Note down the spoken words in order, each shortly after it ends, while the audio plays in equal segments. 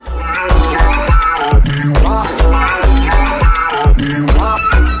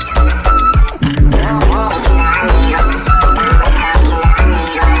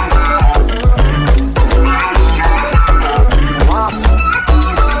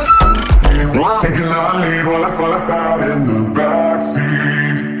find us out in the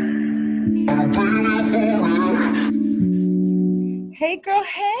backseat. Hey girl,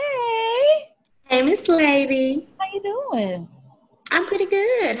 hey. Hey Miss Lady. How you doing? I'm pretty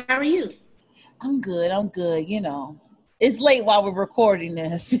good. How are you? I'm good. You know, it's late while we're recording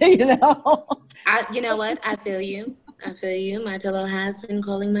this, you know. You know what? I feel you. My pillow has been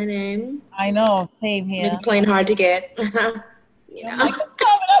calling my name. I know, same here. Been playing hard to get. I'm like, I'm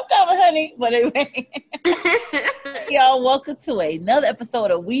coming, honey. But anyway, y'all, welcome to another episode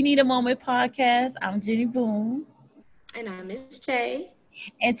of We Need a Moment podcast. I'm Jenny Boone. And I'm Miss J.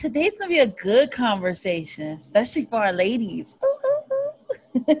 And today's going to be a good conversation, especially for our ladies.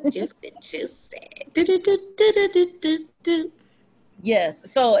 Juicy. Yes.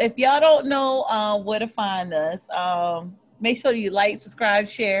 So if y'all don't know where to find us, make sure you like, subscribe,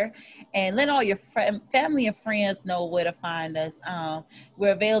 share, and let all your family and friends know where to find us.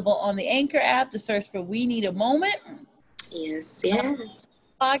 We're available on the Anchor app to search for We Need a Moment. Yes.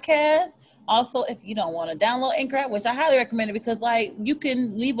 Podcast. Also, if you don't want to download Anchor app, which I highly recommend it because you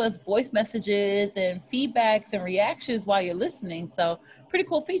can leave us voice messages and feedbacks and reactions while you're listening. So pretty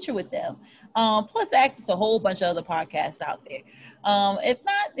cool feature with them. Plus access to a whole bunch of other podcasts out there. If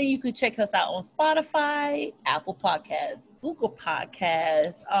not, then you could check us out on Spotify, Apple Podcasts, Google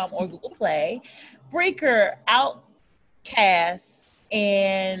Podcasts, or Google Play, Breaker, Outcast,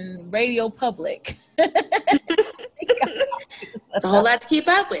 and Radio Public. It's a whole lot to keep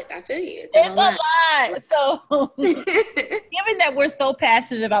up with. I feel you. It's a lot. So, given that we're so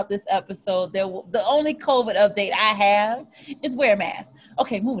passionate about this episode, the only COVID update I have is wear a mask.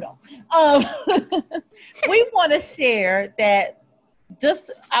 Okay, moving on. We want to share that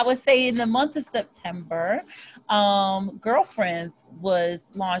I would say in the month of September, Girlfriends was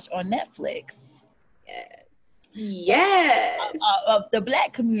launched on Netflix. Yes. The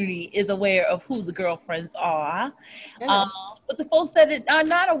Black community is aware of who the Girlfriends are. But the folks that are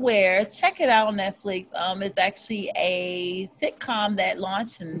not aware, check it out on Netflix. It's actually a sitcom that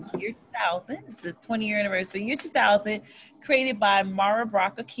launched in the year 2000. This is 20-year anniversary, year 2000, created by Mara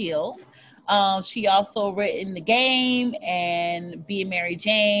Brock Akil. She also written The Game and Being Mary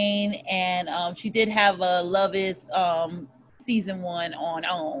Jane, and she did have a Love Is season 1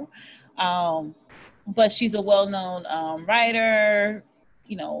 on. But she's a well-known writer,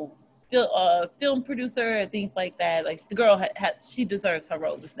 film producer and things like that. Like the girl, she deserves her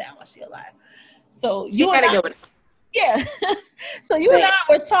roses now while she's alive. So you gotta go. Yeah. So you and I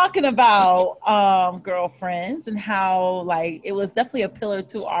were talking about Girlfriends and how it was definitely a pillar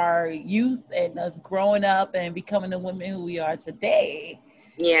to our youth and us growing up and becoming the women who we are today.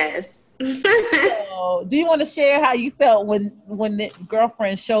 Yes. So, do you want to share how you felt when the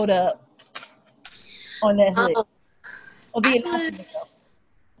Girlfriend showed up on that list? I was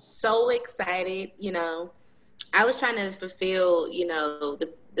so excited. I was trying to fulfill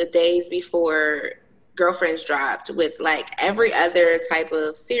the days before Girlfriends dropped with every other type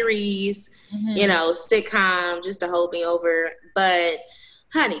of series, sitcom, just to hold me over. But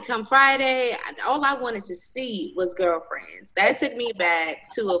honey, come Friday, all I wanted to see was Girlfriends. That took me back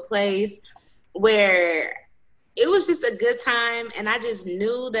to a place where it was just a good time, and I just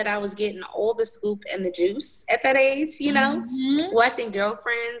knew that I was getting all the scoop and the juice at that age, Watching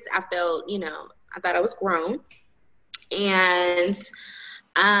Girlfriends, I felt, I thought I was grown. And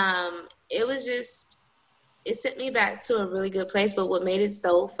it was just, it sent me back to a really good place. But what made it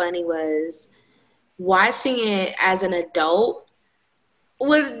so funny was watching it as an adult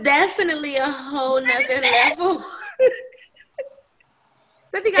was definitely a whole nother level.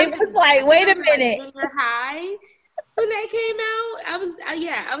 So I think it was like, wait a minute. Junior high when that came out.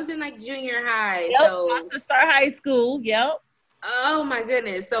 I was in junior high. Yep, so about to start high school. Yep. Oh my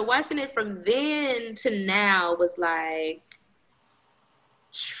goodness. So watching it from then to now was like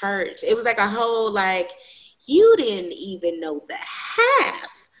church. It was like a whole you didn't even know the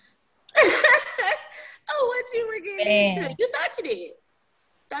half of what you were getting into. You thought you did.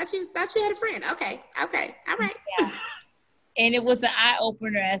 Thought you had a friend. Okay. All right. Yeah. And it was an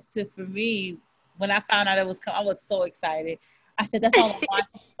eye-opener as to, for me, when I found out it was coming, I was so excited. I said, that's all I'm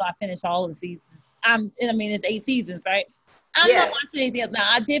watching, so I finished all the seasons. It's 8 seasons, right? I'm not watching anything else. Now,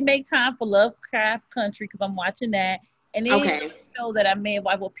 I did make time for Lovecraft Country because I'm watching that. And then a show that I may have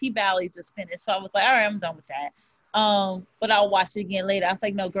watched, P-Valley just finished. So I was like, all right, I'm done with that. But I'll watch it again later. I was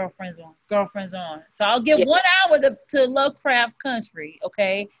like, no, Girlfriends on. So I'll give 1 hour to Lovecraft Country,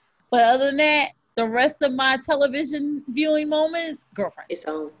 okay? But other than that, the rest of my television viewing moments, Girlfriends. It's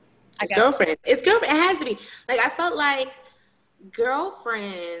on. It's Girlfriends. It's Girlfriends. It has to be. I felt like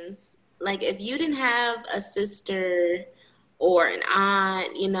Girlfriends, if you didn't have a sister or an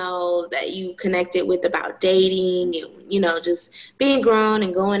aunt, you know, that you connected with about dating and, you know, just being grown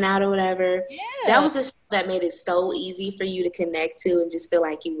and going out or whatever. Yeah. That was a show that made it so easy for you to connect to and just feel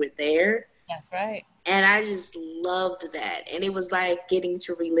like you were there. That's right. And I just loved that. And it was like getting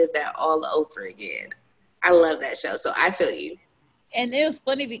to relive that all over again. I love that show. So I feel you. And it was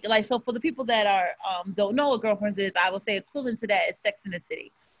funny, because, like, so for the people that are don't know what Girlfriends is, I would say equivalent to that is Sex in the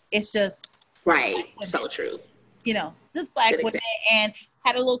City. It's just right, so true. You know, just black women, and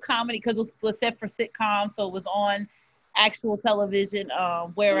had a little comedy because it was set for sitcom, so it was on actual television.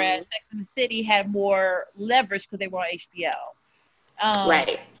 Whereas Sex in the City had more leverage because they were on HBO.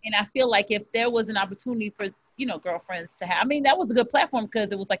 Right. And I feel like if there was an opportunity for, you know, Girlfriends to have, I mean, that was a good platform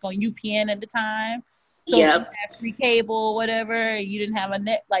because it was like on UPN at the time. So you had free cable, whatever. You didn't have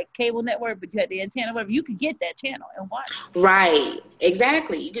a cable network, but you had the antenna, whatever. You could get that channel and watch it. Right,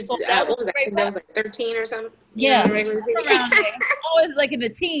 exactly. You could. What was that? I think that was like 13 or something. Yeah, regular around there. Always like in the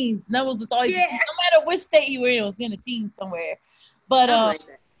teens. Numbers was always no matter which state you were in, it was in the teens somewhere. But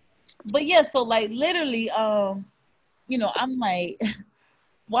but yeah, so like literally, you know, I'm like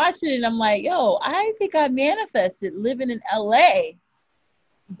watching it. I'm like, yo, I think I manifested living in LA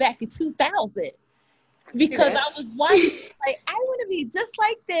back in 2000. Because I was watching, like, I want to be just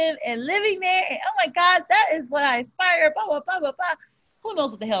like them and living there. And oh my God, that is what I aspire. Blah, blah, blah, blah, blah. Who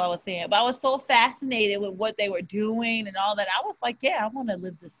knows what the hell I was saying? But I was so fascinated with what they were doing and all that. I was like, yeah, I want to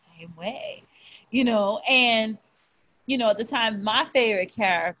live the same way, you know. And, you know, at the time, my favorite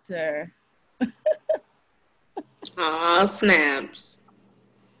character. Aw, snaps.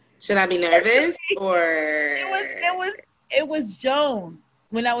 Should I be nervous or? It was Joan.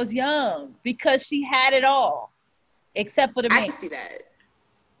 When I was young, because she had it all, except for the man. I can see that.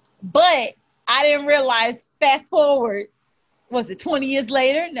 But I didn't realize, fast forward, was it 20 years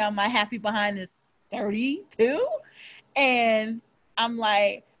later? Now my happy behind is 32. And I'm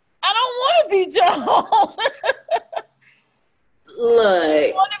like, I don't want to be Joan.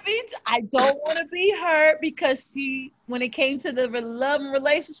 Look. I don't want to be her because she, when it came to the love and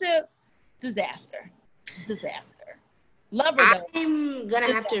relationships, disaster. Love her though. I'm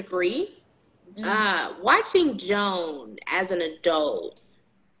gonna have to agree. Watching Joan as an adult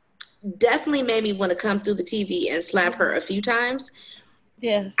definitely made me want to come through the TV and slap her a few times.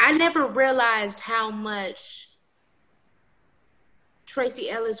 Yes. I never realized how much Tracee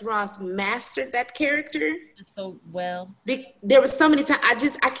Ellis Ross mastered that character so well. There were so many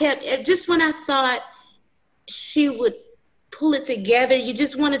times I kept just when I thought she would pull it together, you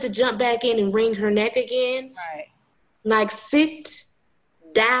just wanted to jump back in and wring her neck again. Right. Like, sit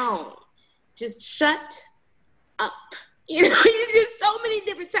down. Just shut up. You know, just so many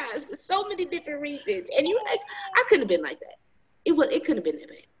different times for so many different reasons. And you're like, I couldn't have been like that. It couldn't have been that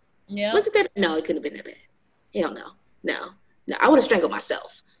bad. Yeah. Was it that? No, it couldn't have been that bad. Hell no. No, I would have strangled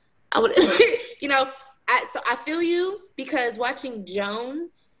myself. I would have, you know, so I feel you because watching Joan,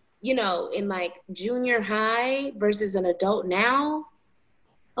 you know, in like junior high versus an adult now,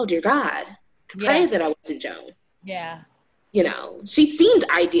 oh dear God. Pray that I wasn't Joan. Yeah. You know, she seemed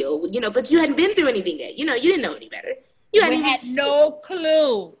ideal, you know, but you hadn't been through anything yet. You know, you didn't know any better. You had no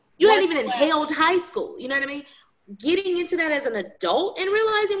clue. You hadn't even inhaled high school. You know what I mean? Getting into that as an adult and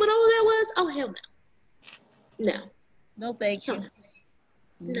realizing what all that was, oh, hell no. No. No, thank you.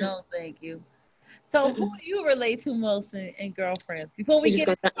 No, thank you. So who do you relate to most in Girlfriends? Before we you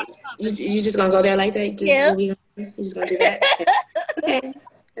just gonna go there like that? You just gonna do that? Okay.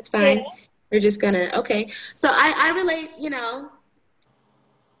 That's fine. Yeah. We're just gonna, okay. So I relate, you know,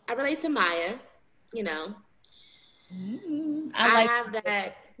 I relate to Maya, you know. I have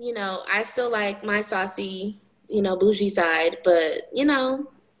that, you know, I still like my saucy, you know, bougie side, but, you know,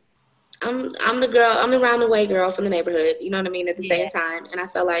 I'm the girl, I'm the round the way girl from the neighborhood, you know what I mean, at the same time. And I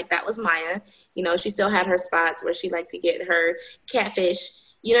felt like that was Maya. You know, she still had her spots where she liked to get her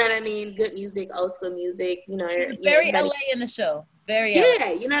catfish, you know what I mean? Good music, old school music, you know. She was very LA in the show. Very LA.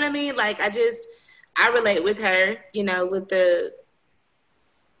 Yeah, you know what I mean? Like, I relate with her, you know, with the,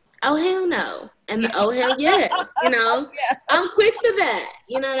 oh, hell no. And the, oh, hell yes, you know. I'm quick for that,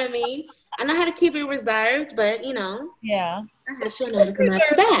 you know what I mean? I know how to keep it reserved, but, you know. Yeah. I still know to come out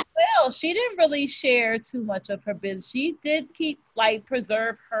the back. Well, she didn't really share too much of her business. She did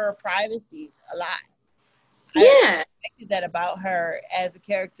preserve her privacy a lot. I expected that about her as a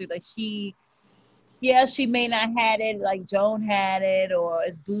character. Like she may not had it like Joan had it, or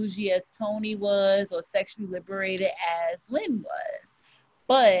as bougie as Tony was, or sexually liberated as Lynn was.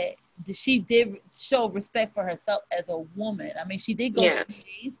 But she did show respect for herself as a woman. I mean, she did go through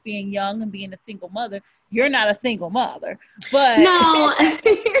days being young and being a single mother. You're not a single mother, but no.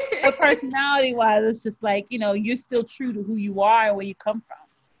 But personality wise, it's just like, you know, you're still true to who you are and where you come from.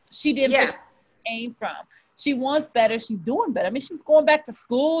 She didn't put where she came from. She wants better. She's doing better. I mean, she was going back to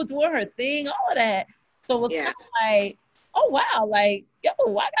school, doing her thing, all of that. So it was kind of like, oh wow, like, yo,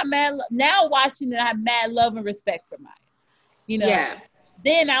 I got now watching it, I have mad love and respect for Maya. You know. Yeah.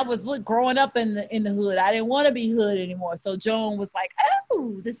 Then I was growing up in the hood. I didn't want to be hood anymore. So Joan was like,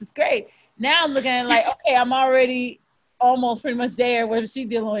 oh, this is great. Now I'm looking at it like, okay, I'm already almost pretty much there. What is she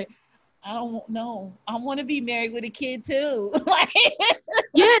dealing with? I don't know. I want to be married with a kid too.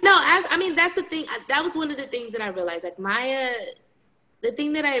 Yeah, no, I mean, that's the thing. That was one of the things that I realized. Like Maya, the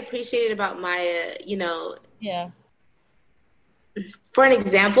thing that I appreciated about Maya, you know. Yeah. For an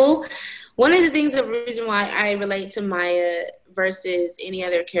example, one of the things, the reason why I relate to Maya versus any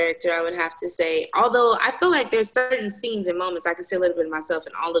other character, I would have to say, although I feel like there's certain scenes and moments I can see a little bit of myself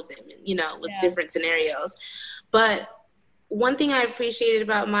in all of them, you know, with different scenarios. But one thing I appreciated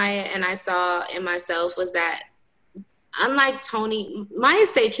about Maya and I saw in myself was that unlike Tony, Maya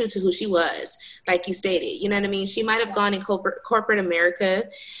stayed true to who she was, like you stated. You know what I mean? She might have gone in corporate America,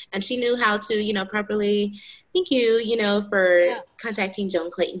 and she knew how to, you know, properly. Thank you, you know, for contacting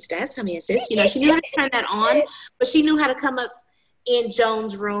Joan Clayton's desk. How may I assist? You know, she knew how to turn that on, but she knew how to come up in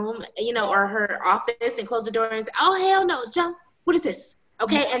Joan's room, you know, or her office and close the door and say, "Oh hell no, Joan, what is this?"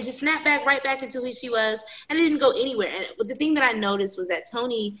 Okay, and just snap back right back into who she was, and it didn't go anywhere. And the thing that I noticed was that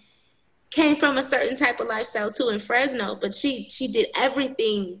Tony came from a certain type of lifestyle too in Fresno, but she did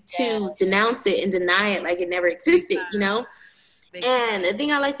everything to denounce it and deny it like it never existed, you know? And the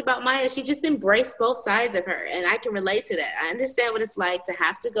thing I liked about Maya, she just embraced both sides of her, and I can relate to that. I understand what it's like to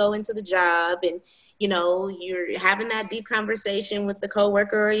have to go into the job and, you know, you're having that deep conversation with the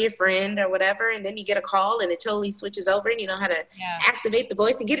coworker or your friend or whatever, and then you get a call and it totally switches over and you know how to activate the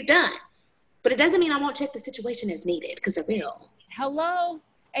voice and get it done. But it doesn't mean I won't check the situation as needed, because I will. Hello?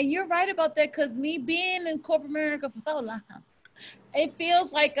 And you're right about that, because me being in corporate America for so long, it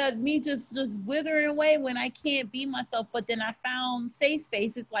feels like me just withering away when I can't be myself. But then I found safe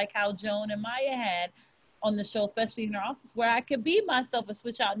spaces like how Joan and Maya had on the show, especially in her office, where I could be myself and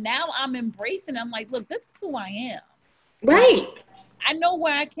switch out. Now I'm embracing. I'm like, look, this is who I am. Right. I know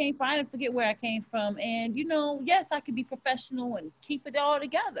where I came from. I didn't forget where I came from. And, you know, yes, I could be professional and keep it all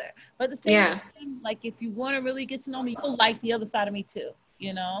together. But at the same time, like, if you want to really get to know me, you'll like the other side of me too.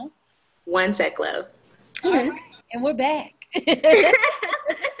 You know? One sec, love. Right. And we're back.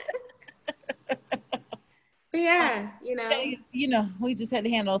 You know, we just had to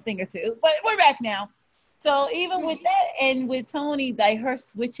handle a thing or two, but we're back now. So even with that, and with Tony, like her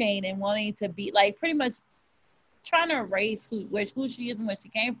switching and wanting to be like pretty much trying to erase who she is and where she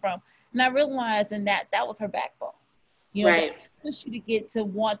came from, not realizing that was her backbone. You know, that pushed you to get to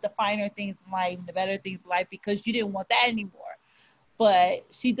want the finer things in life and the better things in life, because you didn't want that anymore. But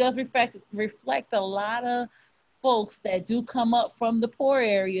she does reflect a lot of folks that do come up from the poor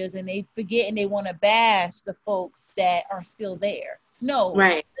areas, and they forget and they want to bash the folks that are still there. No,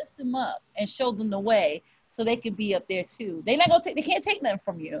 lift them up and show them the way so they can be up there too. They're not gonna they can't take nothing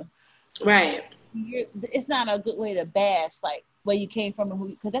from you. Right. It's not a good way to bash like where you came from and who,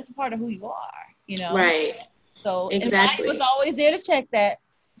 because that's a part of who you are. You know. Right. So exactly. And I was always there to check that.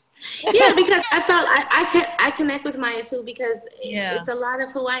 Yeah, because I felt I connect with Maya too, because it's a lot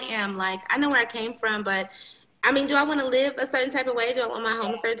of who I am. Like, I know where I came from, but I mean, do I want to live a certain type of way? Do I want my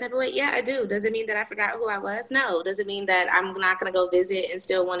home a certain type of way? Yeah, I do. Does it mean that I forgot who I was? No. Does it mean that I'm not going to go visit and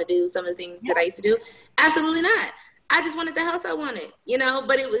still want to do some of the things that I used to do? Absolutely not. I just wanted the house I wanted, you know,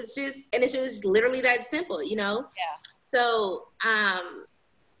 but it was just, and it was literally that simple, you know? Yeah. So,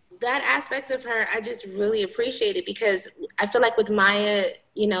 that aspect of her, I just really appreciate it, because I feel like with Maya,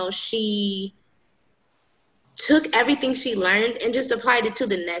 you know, she took everything she learned and just applied it to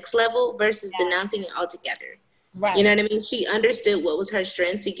the next level versus denouncing it altogether. Right. You know what I mean? She understood what was her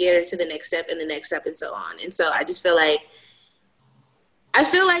strength to get her to the next step and the next step and so on. And so I just feel like,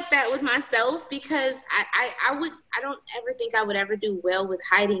 that with myself, because I don't ever think I would ever do well with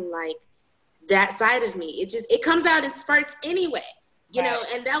hiding like that side of me. It comes out in spurts anyway. You know,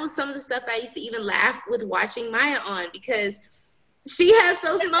 and that was some of the stuff I used to even laugh with watching Maya on, because she has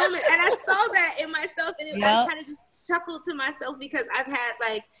those moments, and I saw that in myself, and I kind of just chuckled to myself, because I've had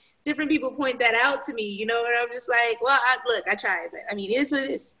like different people point that out to me, you know, and I'm just like, well, I tried, but I mean, it is what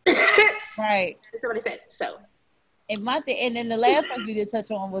it is. Right. That's what I said. So, and then the last one we did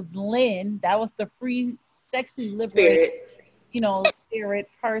touch on was Lynn. That was the free, sexually liberated, spirit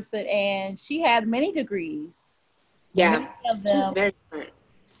person, and she had many degrees. Yeah, she's very smart.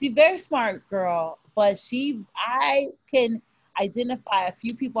 She's very smart girl, but I can identify a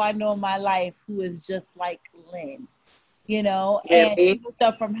few people I know in my life who is just like Lynn. you know, and Really? she moved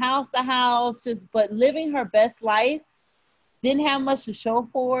up from house to house, but living her best life. Didn't have much to show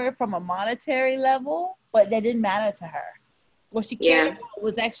for it from a monetary level, but that didn't matter to her. What she cared about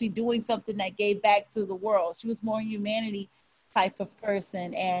was actually doing something that gave back to the world. She was more humanity type of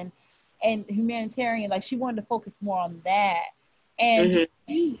person and humanitarian. Like she wanted to focus more on that and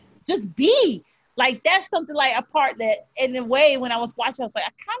just be. Like that's something like a part that in a way when I was watching, I was like,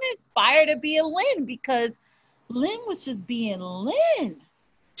 I kind of inspired to be a Lynn because Lynn was just being Lynn.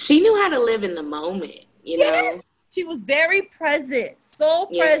 She knew how to live in the moment, you know? She was very present, so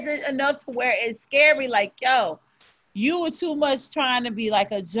present enough to where it scared me. Like, yo, you were too much trying to be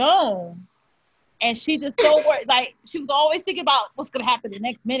like a Joan, and she just so worried. Like, she was always thinking about what's gonna happen the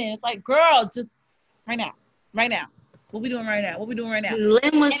next minute. It's like, girl, just right now. What we doing right now?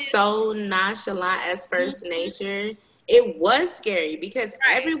 Lynn was so nonchalant as first nature. It was scary because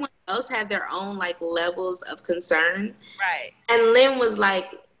everyone else had their own like levels of concern, right? And Lynn was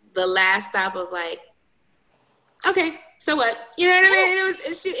like the last stop of like, okay, so what? You know what I mean?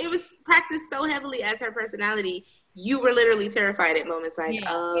 It was practiced so heavily as her personality. You were literally terrified at moments like,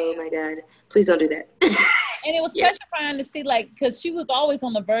 oh my God, please don't do that. And it was petrifying to see, like, because she was always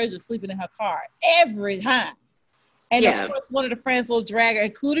on the verge of sleeping in her car every time. And of course, one of the friends will drag her,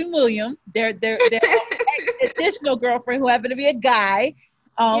 including William, their additional girlfriend, who happened to be a guy,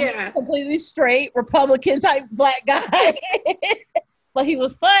 completely straight Republican type black guy. But he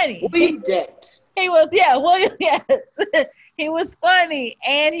was funny. We did. He was, William, yes. He was funny,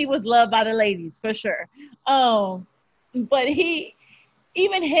 and he was loved by the ladies for sure. But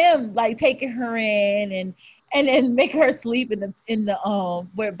even him, like taking her in and then make her sleep in the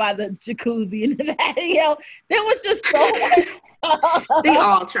where by the jacuzzi and that, there was just so much. They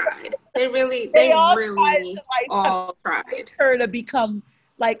all tried. They really all tried her to become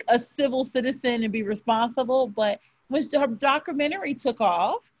like a civil citizen and be responsible. But when her documentary took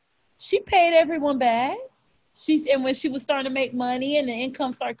off, she paid everyone back. And when she was starting to make money and the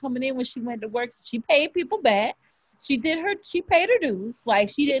income started coming in when she went to work, she paid people back. She paid her dues. Like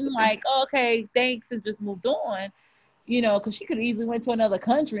she didn't like, okay, thanks, and just moved on, because she could have easily went to another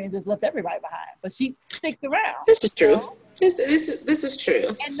country and just left everybody behind. But she sticked around. This is true. This is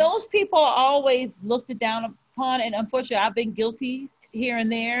true. And those people are always looked down upon. And unfortunately, I've been guilty here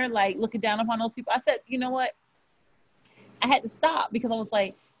and there, like looking down upon those people. I said, you know what? I had to stop because I was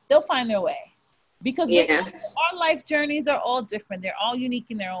like, they'll find their way. Because our life journeys are all different. They're all unique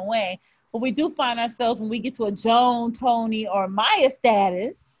in their own way. But we do find ourselves when we get to a Joan, Tony, or Maya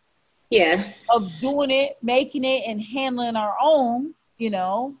status of doing it, making it, and handling our own,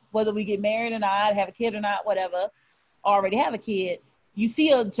 whether we get married or not, have a kid or not, whatever, already have a kid. You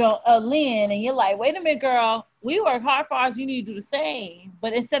see a Lynn and you're like, wait a minute, girl, we work hard for ours. You need to do the same.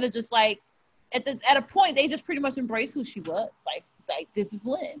 But instead of just like, at a point, they just pretty much embrace who she was. Like this is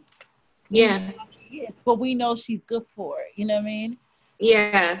Lynn. Yeah. But we know she's good for it. You know what I mean?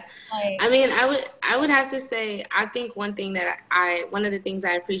 Yeah. I mean, I would have to say, I think one of the things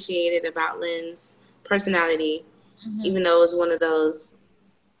I appreciated about Lynn's personality, even though it was one of those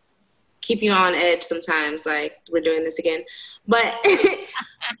keep you on edge sometimes, like we're doing this again, but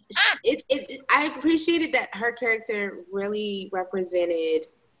I appreciated that her character really represented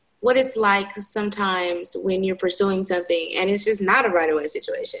what it's like sometimes when you're pursuing something and it's just not a right away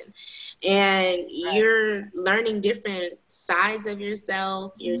situation. And you're learning different sides of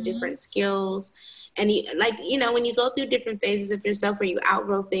yourself, your different skills. And when you go through different phases of yourself where you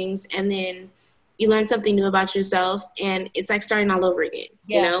outgrow things and then you learn something new about yourself and it's like starting all over again,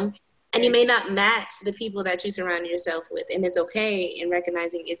 And you may not match the people that you surround yourself with. And it's okay in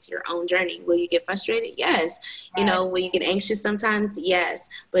recognizing it's your own journey. Will you get frustrated? Yes. Will you get anxious sometimes? Yes.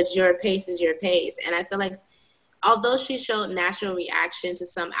 But your pace is your pace. And I feel like although she showed natural reaction to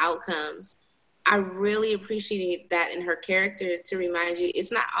some outcomes, I really appreciated that in her character to remind you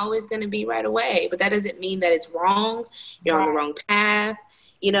it's not always going to be right away. But that doesn't mean that it's wrong. You're on the wrong path.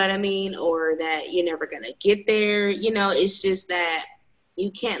 You know what I mean? Or that you're never going to get there. It's just that you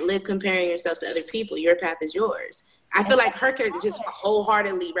can't live comparing yourself to other people. Your path is yours. I feel like her character just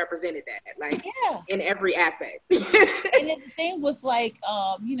wholeheartedly represented that, in every aspect. And the thing was like,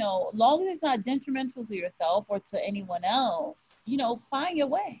 long as it's not detrimental to yourself or to anyone else, find your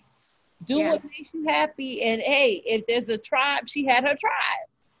way. Do what makes you happy. And hey, if there's a tribe, she had her tribe.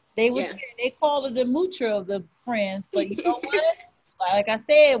 They called her the moocher of the friends. But you know what? Like I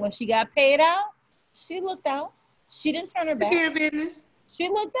said, when she got paid out, she looked out. She didn't turn her back. Took care of business. She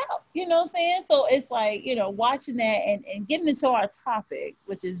looked out, what I'm saying? So it's like, watching that and getting into our topic,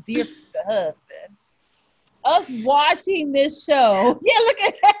 which is Dear Future Husband. Us watching this show. Yeah, look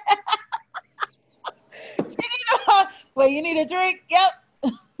at that. Well, you need a drink? Yep.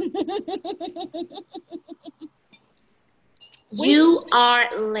 You are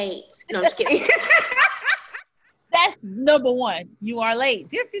late. No, I'm just kidding. That's number one. You are late.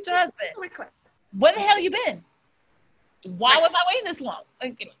 Dear future husband, where the hell you been? Why was I waiting this long?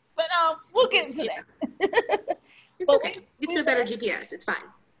 Okay. But we'll get into that. It's okay. Get you a better GPS. It's fine.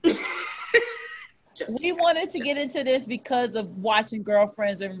 We wanted to get into this because of watching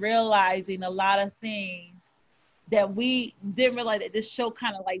Girlfriends and realizing a lot of things that we didn't realize that this show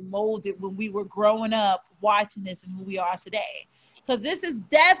kind of like molded when we were growing up watching this and who we are today. Because this is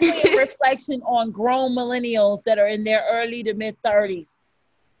definitely a reflection on grown millennials that are in their early to mid 30s.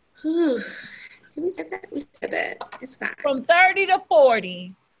 So we said that. We said that. It's fine. From 30 to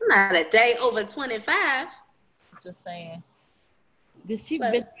 40. Not a day over 25. Just saying. This she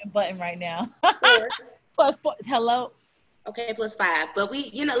Plus, Benjamin Button right now. 4. Plus 4. Hello. Okay, plus 5. But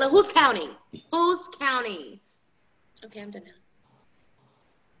we, look, who's counting? Who's counting? Okay, I'm done now.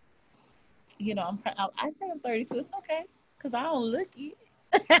 I say I'm 30, so it's okay because I don't look it.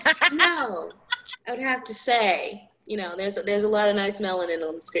 No, I would have to say, there's a lot of nice melanin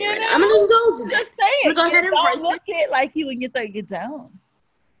on the screen right now. I'm gonna indulge in that. I'm gonna go ahead and embrace look it like you when you're 30. Get down.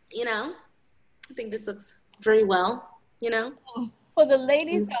 I think this looks very well. For the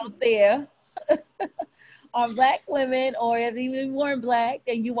ladies out there, on Black women, or if you weren't Black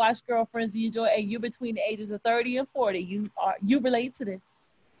and you watch Girlfriends and you enjoy, and you're between the ages of 30 and 40, you relate to this.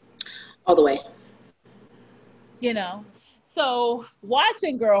 All the way. So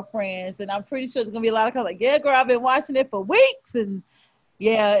watching Girlfriends, and I'm pretty sure there's gonna be a lot of people like, yeah, girl, I've been watching it for weeks, and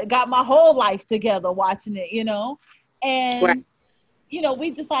yeah, got my whole life together watching it, and right.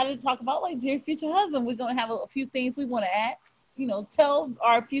 We decided to talk about, like, dear future husband, we're gonna have a few things we want to ask, tell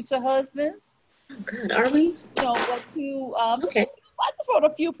our future husbands. Oh, good. Are we? What to okay. I just wrote a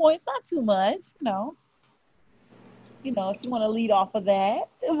few points, not too much, if you want to lead off of that.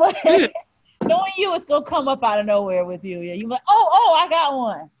 Knowing you, it's gonna come up out of nowhere with you. Yeah, you're like, oh, I got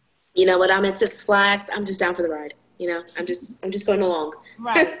one. You know what? I'm at Six Flags. I'm just down for the ride. I'm just going along.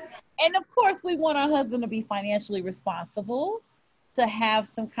 Right. And of course, we want our husband to be financially responsible, to have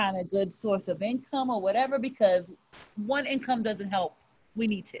some kind of good source of income or whatever, because one income doesn't help. We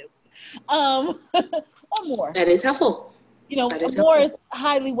need two. Or more. That is helpful. More is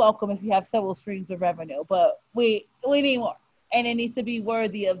highly welcome if you have several streams of revenue, but we need more. And it needs to be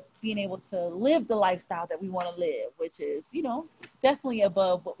worthy of being able to live the lifestyle that we want to live, which is, definitely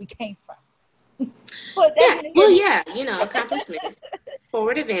above what we came from. But accomplishments,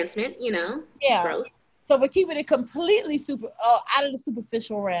 forward advancement, growth. So we're keeping it completely out of the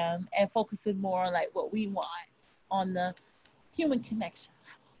superficial realm and focusing more on like what we want on the human connection.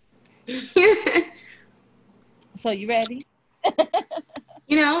 So you ready?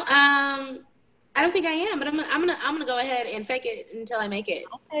 I don't think I am, but I'm gonna go ahead and fake it until I make it.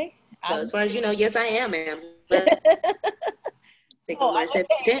 Okay. So as far as yes, I am, ma'am. Every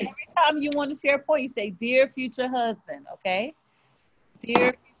time you want to share a point, you say, "Dear future husband," okay?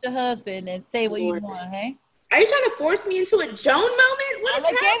 Dear future husband, and say what you want, hey? Are you trying to force me into a Joan moment? What is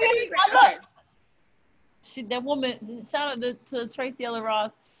happening? That woman, shout out to Tracy Ellis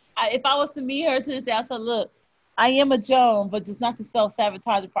Ross. If I was to meet her to this day, I said, look, I am a Joan, but just not the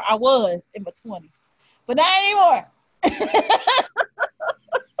self-sabotaging part. I was in my 20s, but not anymore.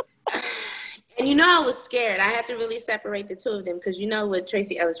 And I was scared. I had to really separate the two of them because you know what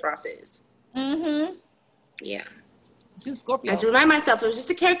Tracy Ellis Ross is. Mm-hmm. Yeah. She's a Scorpio. I had to remind myself it was just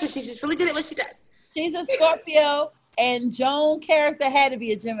a character. She's just really good at what she does. She's a Scorpio, and Joan character had to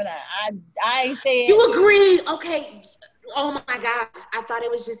be a Gemini. I ain't saying. You agree? Okay. Oh my God. I thought it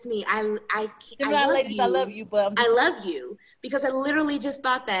was just me. Gemini ladies, I love you, but I love you because I literally just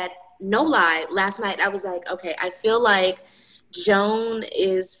thought that, no lie, last night I was like, okay, I feel like Joan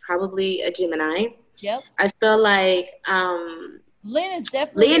is probably a Gemini. Yep. I feel like Lynn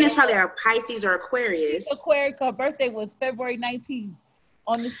is probably a Pisces or Aquarius. Aquarius, her birthday was February 19th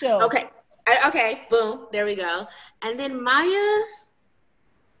on the show. Okay. Okay, boom, there we go. And then Maya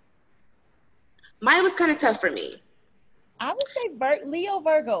was kind of tough for me. I would say Leo,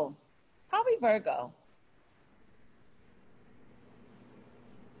 Virgo. Probably Virgo.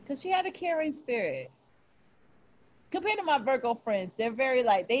 Because she had a caring spirit. Compared to my Virgo friends, they're very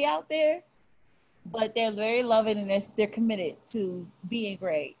they out there, but they're very loving and they're committed to being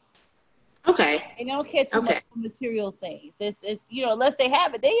great. Okay. They don't care too much for material things. It's unless they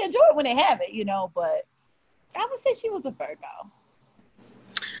have it, they enjoy it when they have it, but I would say she was a Virgo.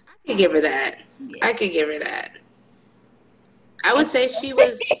 I could give her that. Yeah. I could give her that. I would say she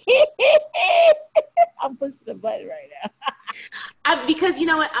was. I'm pushing the button right now. Because you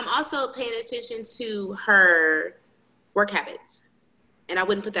know what? I'm also paying attention to her work habits. And I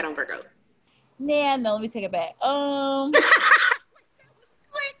wouldn't put that on Virgo. Nah, no, let me take it back.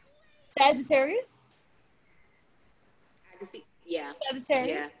 Sagittarius? I can see, yeah.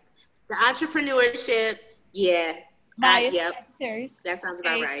 Sagittarius? Yeah. The entrepreneurship, yeah. Maya, Yep. Sagittarius. That sounds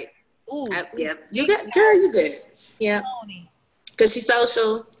about right. Ooh. Yep. You good, girl, you good. Yeah. Tony. Because she's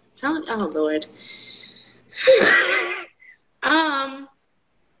social. Tony, oh, Lord.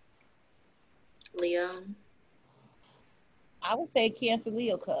 Leo. I would say Cancer,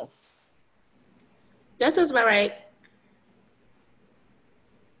 Leo, cuss. That sounds about right.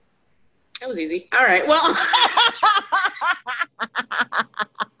 That was easy. All right. Well.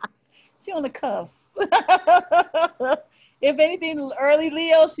 She on the cuffs. If anything, early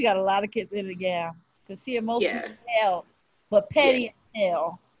Leo, she got a lot of kids in the gal. Because she emotional as hell, but petty as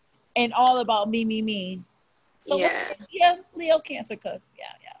hell. And all about me. So yeah, Leo, Cancer, cuss. Yeah,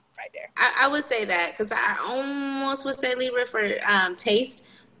 right there. I would say that because I almost would say Libra for taste,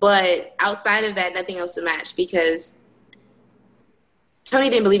 but outside of that, nothing else to match because Tony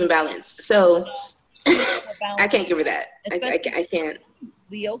didn't believe in balance. So I can't give her that. I can't.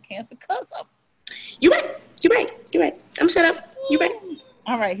 Leo, Cancer, cuss up. You're right. I'm shut up. You're right.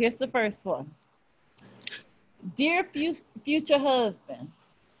 All right, here's the first one. Dear future husband,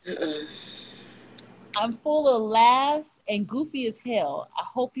 I'm full of laughs and goofy as hell. I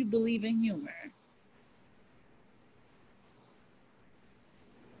hope you believe in humor.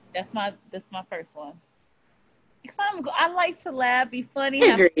 That's my first one. Because I like to laugh, be funny.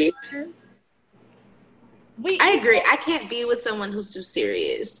 I agree. I agree. I can't be with someone who's too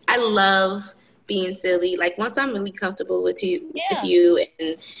serious. I love being silly. Like once I'm really comfortable with you,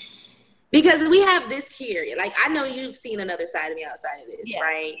 and because we have this here. Like I know you've seen another side of me outside of this,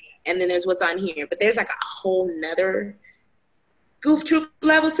 right? And then there's what's on here, but there's like a whole nother goof troop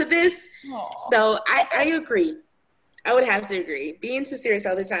level to this. Aww. So I agree. I would have to agree. Being too serious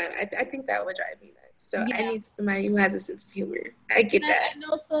all the time, I think that would drive me nuts. So I need somebody who has a sense of humor. I get that. I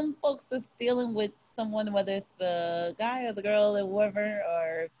know some folks that's dealing with someone, whether it's the guy or the girl or whatever,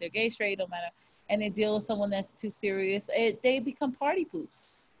 or if they're gay, straight, no matter, and they deal with someone that's too serious, they become party poops.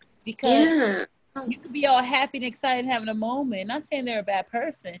 Because you could be all happy and excited having a moment. Not saying they're a bad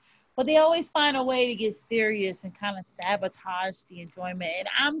person, but they always find a way to get serious and kind of sabotage the enjoyment. And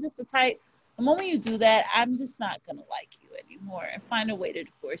I'm just the type, the moment you do that, I'm just not going to like you anymore and find a way to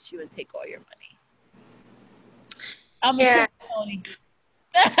divorce you and take all your money. I'm a Tony.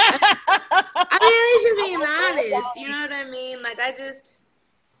 I mean, at least you're being honest. You know what I mean? Like,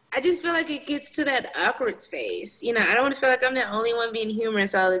 I just feel like it gets to that awkward space. You know, I don't want to feel like I'm the only one being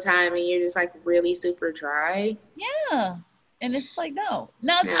humorous all the time and you're just like really super dry. Yeah. And it's like, no.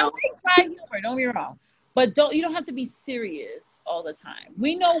 I like dry humor, don't be wrong. But you don't have to be serious all the time.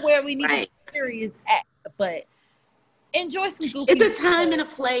 We know where we need to be serious at, but enjoy some goofy. It's a time and a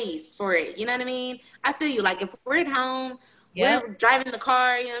place for it. You know what I mean? I feel you. Like if we're at home, we're driving the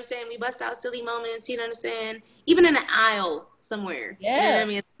car, you know what I'm saying? We bust out silly moments, you know what I'm saying? Even in the aisle somewhere. Yeah. You know what I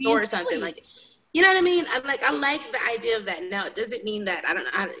mean? At the store or something. Like, you know what I mean? I like the idea of that. Now, it doesn't mean that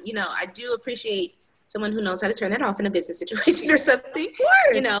I do appreciate someone who knows how to turn that off in a business situation or something. Of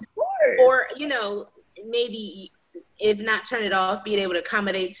course, you know. Of course. Or, you know, maybe if not turn it off, being able to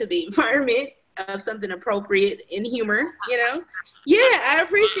accommodate to the environment of something appropriate in humor, you know? Yeah, I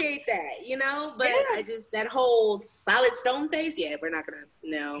appreciate that, you know? But I just, that whole solid stone face, we're not gonna,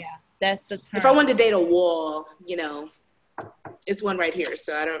 no. Yeah, that's the term. If I wanted to date a wall, you know, it's one right here,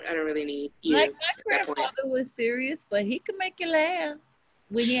 so I don't really need you. Like my grandfather was serious, but he could make you laugh.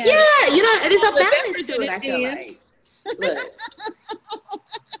 When he had you know, there's a balance to it, I feel like. Look.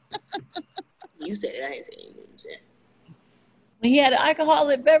 You said it, I didn't say anything. When he had an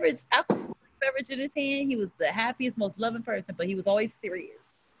alcoholic beverage in his hand, he was the happiest, most loving person, but he was always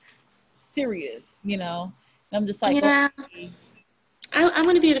serious, you know. And I'm just like, okay. I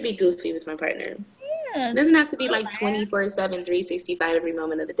want to be able to be goofy with my partner. Yeah, it doesn't have to be like 24/7, 365 every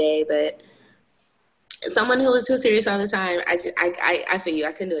moment of the day, but someone who was too serious all the time, I feel you.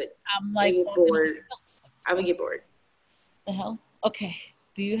 I couldn't do it. I'm like, I would get bored. I would get bored. The hell? Okay.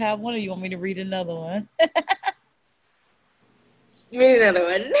 Do you have one, or you want me to read another one? Read another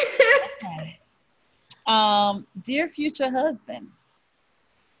one. Okay. Dear future husband,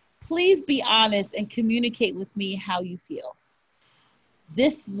 please be honest and communicate with me how you feel.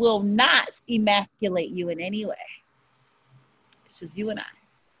 This will not emasculate you in any way. It's just you and I.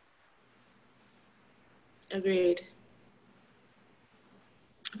 Agreed.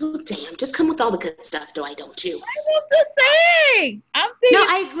 Oh, damn. Just come with all the good stuff, though, don't you? I'm just saying. I'm thinking. No,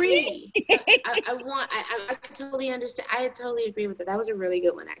 I agree. I totally understand. I totally agree with that. That was a really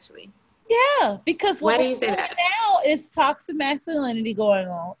good one, actually. Yeah, because Why what do we're you say doing that? now is toxic masculinity going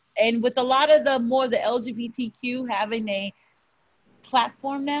on. And with a lot of the LGBTQ having a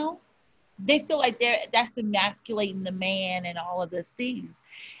platform now, they feel like that's emasculating the man and all of these things.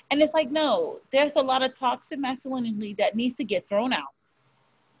 And it's like, no, there's a lot of toxic masculinity that needs to get thrown out.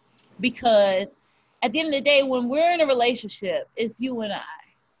 Because at the end of the day, when we're in a relationship, it's you and I.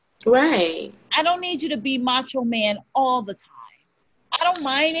 Right. I don't need you to be macho man all the time. I don't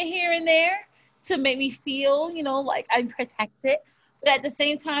mind it here and there to make me feel, like I'm protected. But at the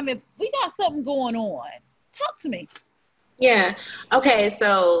same time, if we got something going on, talk to me. Yeah. Okay.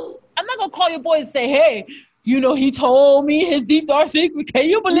 So I'm not gonna call your boy and say, "Hey, he told me his deep dark secret. Can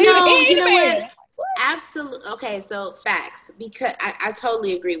you believe it? He no, you ain't a know man." what? Absolutely. Okay. So facts, because I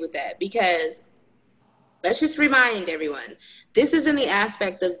totally agree with that, because let's just remind everyone, this is in the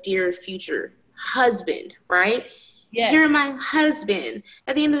aspect of dear future husband, right? Yes. You're my husband.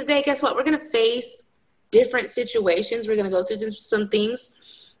 At the end of the day, guess what? We're going to face different situations. We're going to go through some things.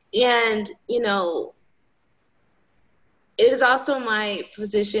 And, it is also my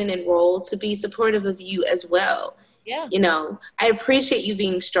position and role to be supportive of you as well. Yeah. I appreciate you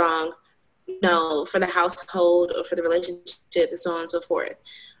being strong, for the household or for the relationship and so on and so forth.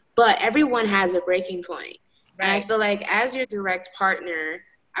 But everyone has a breaking point. Right. And I feel like as your direct partner,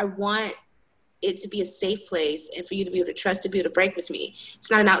 I want it to be a safe place and for you to be able to trust to be able to break with me.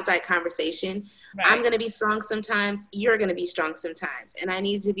 It's not an outside conversation. Right. I'm going to be strong sometimes. You're going to be strong sometimes. And I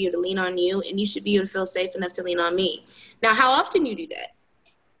need to be able to lean on you, and you should be able to feel safe enough to lean on me. Now, how often you do that?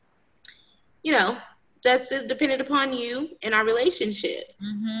 That's dependent upon you and our relationship.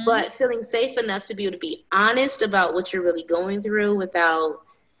 Mm-hmm. But feeling safe enough to be able to be honest about what you're really going through without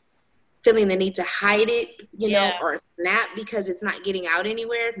feeling the need to hide it, or snap because it's not getting out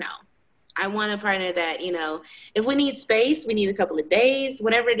anywhere. No. I want a partner that, if we need space, we need a couple of days,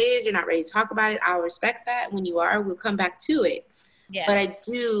 whatever it is, you're not ready to talk about it, I'll respect that. When you are, we'll come back to it. Yeah. But I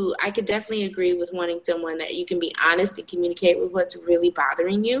could definitely agree with wanting someone that you can be honest and communicate with what's really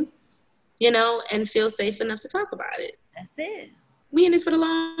bothering you, and feel safe enough to talk about it. That's it. We in this for the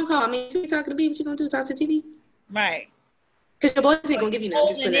long haul. I mean, if you're talking to me, what you gonna do? Talk to TV? Right. Because your boys ain't gonna give you nothing.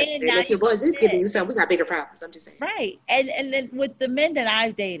 Just put that there. If your boys is giving you something, we got bigger problems. I'm just saying. Right. And then with the men that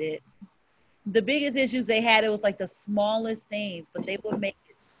I've dated, the biggest issues they had, it was like the smallest things, but they would make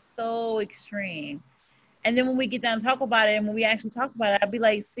it so extreme. And then when we get down and talk about it, and when we actually talk about it, I'd be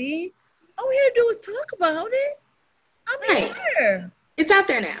like, see, all we had to do is talk about it. I'm here. It's out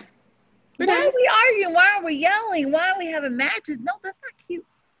there now. Why are we arguing? Why are we yelling? Why are we having matches? No, that's not cute.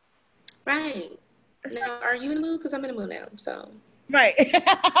 Right. Now, are you in the mood? Because I'm in the mood now, so. Right.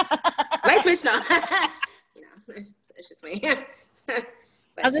 Light switch, no. It's just me.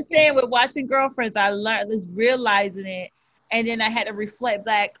 I'm just saying, with watching Girlfriends, I learned this, realizing it, and then I had to reflect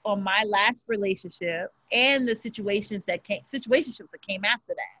back on my last relationship and the situationships that came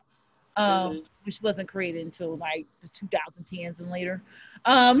after that, which wasn't created until like the 2010s and later.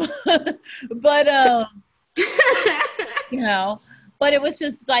 But but it was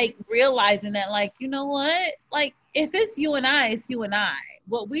just like realizing that, like, you know what, like if it's you and I, it's you and I.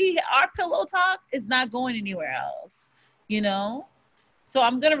 Our pillow talk is not going anywhere else, So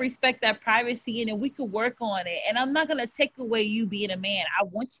I'm going to respect that privacy, and then we could work on it. And I'm not going to take away you being a man. I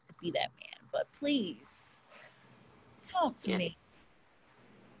want you to be that man. But please, talk to me.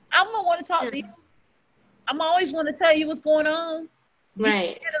 I'm going to want to talk to you. I'm always going to tell you what's going on. Right.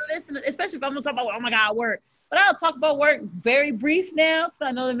 You gotta listen, especially if I'm going to talk about, oh, my God, work. But I'll talk about work very brief now, because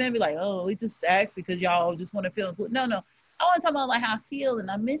I know the men be like, oh, we just asked because y'all just want to feel included. No. I want to talk about like how I feel,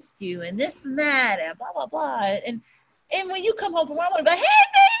 and I missed you, and this and that, and blah, blah, blah. And when you come home from work, I want to be like, hey,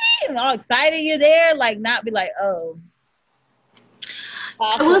 baby, and all excited you're there, like not be like, oh.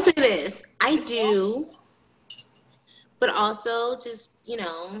 I will say this. I do, but also just,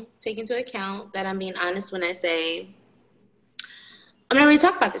 take into account that I'm being honest when I say, I'm not ready to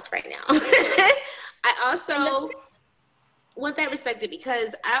talk about this right now. I also want that respected,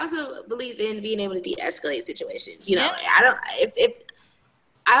 because I also believe in being able to de-escalate situations.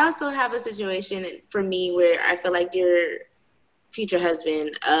 I also have a situation for me where I feel like dear future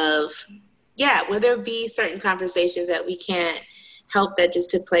husband where there'll be certain conversations that we can't help that just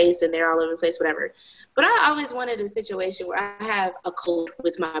took place and they're all over the place, whatever. But I always wanted a situation where I have a code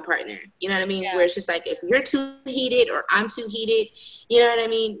with my partner. You know what I mean? Yeah. Where it's just like, if you're too heated or I'm too heated, you know what I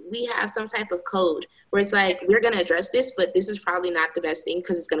mean? We have some type of code where it's like, we're going to address this, but this is probably not the best thing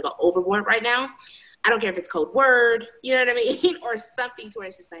because it's going to go overboard right now. I don't care if it's code word, you know what I mean? Or something to where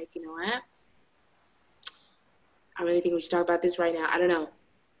it's just like, you know what? I really think we should talk about this right now. I don't know.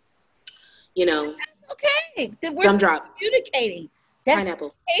 Okay. Then we're communicating. That's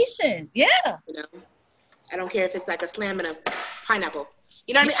pineapple. communication. Yeah. You know, I don't care if it's like a slam and a pineapple.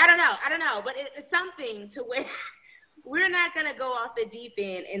 You know what I mean? I don't know, but it's something to where we're not gonna go off the deep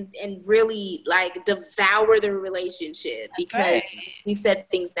end and really like devour the relationship because we've said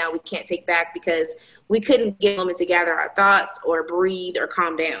things now we can't take back because we couldn't get a moment to gather our thoughts or breathe or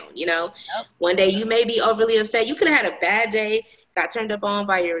calm down. You know, one day you may be overly upset. You could have had a bad day, got turned up on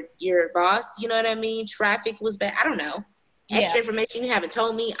by your boss. You know what I mean? Traffic was bad. I don't know. Extra information you haven't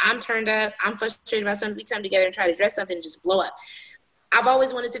told me. I'm turned up. I'm frustrated about something. We come together and try to address something and just blow up. I've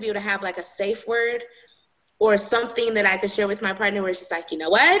always wanted to be able to have like a safe word or something that I could share with my partner where it's just like, you know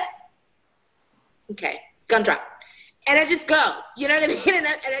what? Okay, gumdrop. And I just go, you know what I mean? And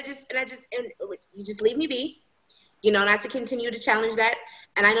you just leave me be, you know, not to continue to challenge that.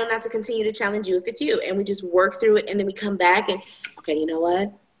 And I know not to continue to challenge you if it's you. And we just work through it and then we come back and, okay, you know what?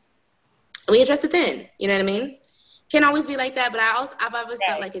 And we address it then, you know what I mean? Can't always be like that, but I've always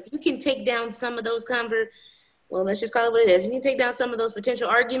felt like if you can take down some of those well, let's just call it what it is. You can take down some of those potential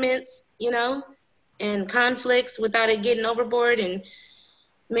arguments, you know, and conflicts without it getting overboard and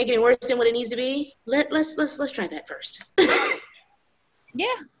making it worse than what it needs to be. Let's try that first. Yeah.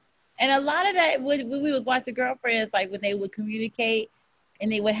 And a lot of that when we was watching Girlfriends, like when they would communicate and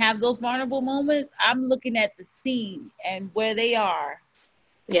they would have those vulnerable moments, I'm looking at the scene and where they are.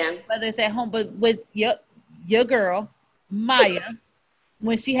 Yeah. Whether it's at home, but with your girl, Maya,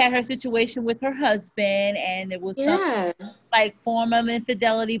 when she had her situation with her husband and it was some like form of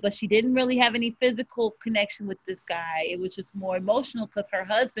infidelity, but she didn't really have any physical connection with this guy. It was just more emotional because her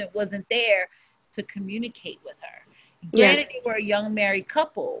husband wasn't there to communicate with her. Granted, they were a young married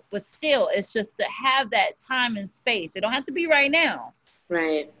couple, but still, it's just to have that time and space. It don't have to be right now.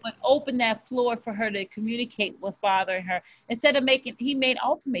 Right. But open that floor for her to communicate what's bothering her. Instead of he made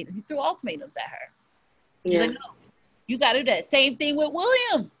ultimatums. He threw ultimatums at her. He's like, no, you got to do that. Same thing with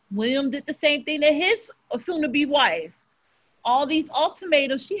William. William did the same thing to his soon-to-be wife. All these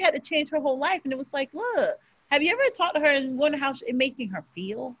ultimatums, she had to change her whole life. And it was like, look, have you ever talked to her and wonder how it making her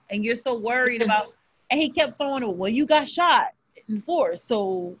feel? And you're so worried about, and he kept throwing her, well, you got shot in force.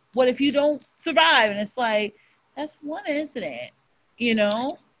 So what if you don't survive? And it's like, that's one incident, you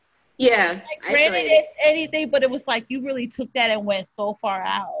know? Yeah. Like, granted, it's anything, but it was like, you really took that and went so far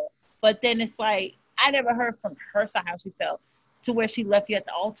out. But then it's like, I never heard from her side how she felt to where she left you at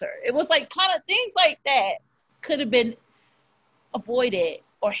the altar. It was like kind of things like that could have been avoided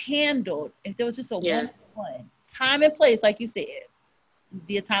or handled if there was just a one time and place, like you said,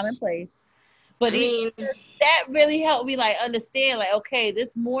 the time and place. But that really helped me like understand, like, okay,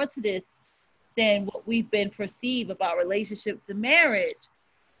 there's more to this than what we've been perceived about relationships and marriage.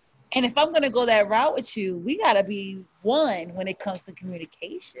 And if I'm going to go that route with you, we got to be one when it comes to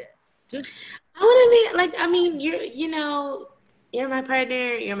communication. You're my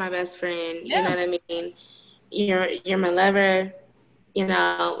partner, you're my best friend, you know what I mean? You're my lover, you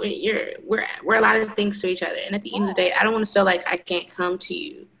know, we're a lot of things to each other. And at the end of the day, I don't want to feel like I can't come to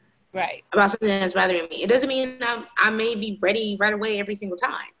you about something that's bothering me. It doesn't mean I may be ready right away every single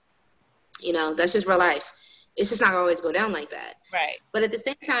time. You know, that's just real life. It's just not gonna always go down like that. Right. But at the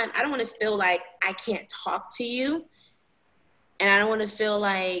same time, I don't want to feel like I can't talk to you. And I don't want to feel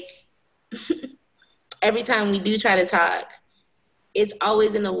like every time we do try to talk, it's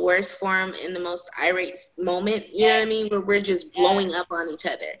always in the worst form, in the most irate moment, you know what I mean? Where we're just blowing up on each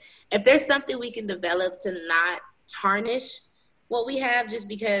other. If there's something we can develop to not tarnish what we have just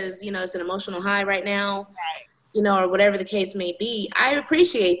because, you know, it's an emotional high right now, you know, or whatever the case may be, I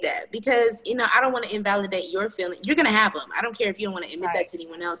appreciate that because, you know, I don't want to invalidate your feelings. You're going to have them. I don't care if you don't want to admit that to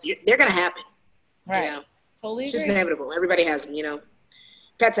anyone else. They're going to happen. Right. You know? Totally it's just inevitable. Everybody has them, you know.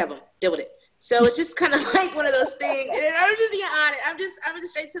 Pets have them. Deal with it. So it's just kind of like one of those things. And I'm just being honest. I'm just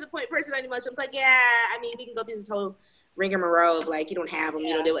straight to the point person pretty much. I'm like, yeah, I mean, we can go through this whole rigmarole of like, you don't have them,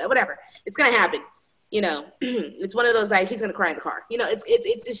 you don't do it, whatever. It's going to happen. You know, it's one of those like, he's going to cry in the car. You know, it's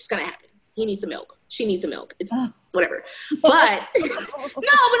just going to happen. He needs some milk. She needs some milk. It's whatever. But no, but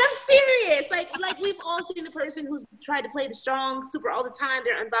I'm serious. Like we've all seen the person who's tried to play the strong super all the time.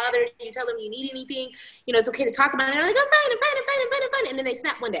 They're unbothered. You tell them you need anything. You know, it's okay to talk about it. They're like, I'm fine. And then they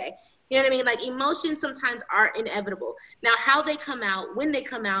snap one day. You know what I mean? Like emotions sometimes are inevitable. Now, how they come out, when they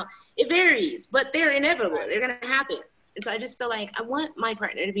come out, it varies, but they're inevitable. They're going to happen. And so I just feel like I want my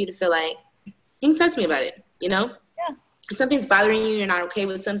partner to be to feel like, you can talk to me about it, you know? Yeah. If something's bothering you, you're not okay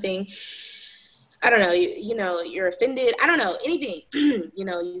with something, I don't know, you know, you're offended, I don't know, anything, you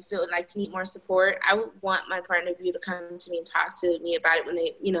know, you feel like you need more support. I would want my partner to be able to come to me and talk to me about it when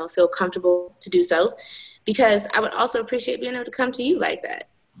they, you know, feel comfortable to do so. Because I would also appreciate being able to come to you like that.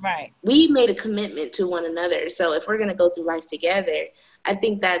 Right. We made a commitment to one another. So if we're going to go through life together, I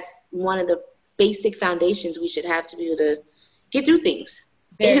think that's one of the basic foundations we should have to be able to get through things.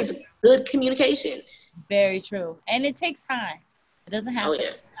 Very Is good communication. Very true. And it takes time. It doesn't have to take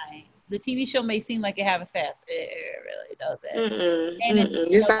time. The TV show may seem like it happens fast. It really doesn't. And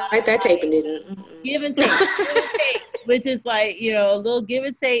it's just like that taping didn't. Give and take. Which is like, a little give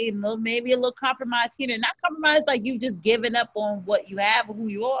and take, and maybe a little compromise here. Not compromise like you just giving up on what you have or who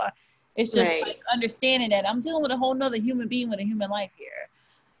you are. It's just like understanding that I'm dealing with a whole nother human being with a human life here.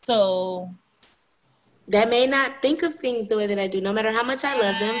 So that may not think of things the way that I do, no matter how much I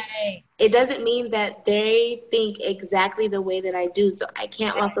love them. It doesn't mean that they think exactly the way that I do. So I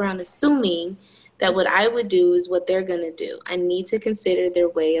can't walk around assuming that what I would do is what they're going to do. I need to consider their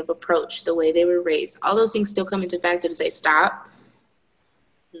way of approach, the way they were raised. All those things still come into factor to say, stop.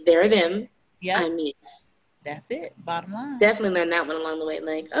 They're them. Yeah. I mean, that's it. Bottom line. Definitely learned that one along the way.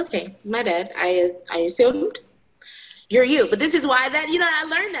 Like, okay, my bad. I assumed you're you. But this is why I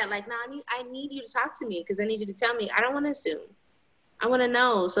learned that. Like, no, I need you to talk to me because I need you to tell me. I don't want to assume. I want to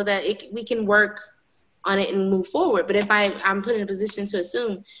know so that we can work on it and move forward. But if I'm put in a position to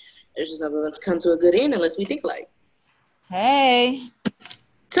assume, there's just nothing that's come to a good end unless we think alike. Hey.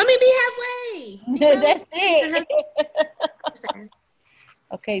 So meet me halfway. That's it.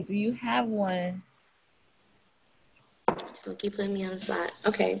 Okay, do you have one? Just gonna keep putting me on the spot.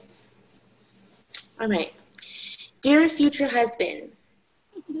 Okay. All right. Dear future husband,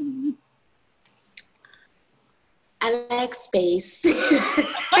 I like space.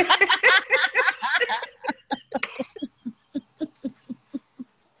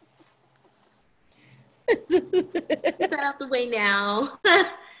 Get that out the way now.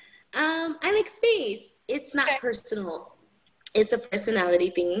 I like space. It's not personal. It's a personality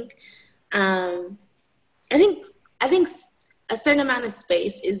thing. I think a certain amount of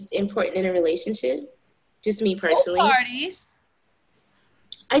space is important in a relationship. Just me personally. Both parties.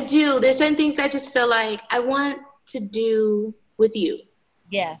 I do. There's certain things I just feel like I want to do with you.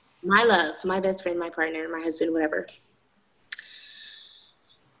 Yes. My love, my best friend, my partner, my husband, whatever.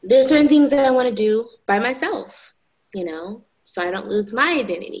 There's certain things that I want to do by myself, so I don't lose my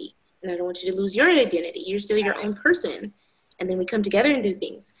identity. And I don't want you to lose your identity. You're still your own person. And then we come together and do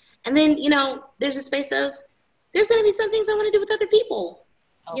things. And then, there's a space of, there's going to be some things I want to do with other people.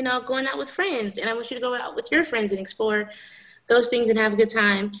 Okay. Going out with friends. And I want you to go out with your friends and explore those things and have a good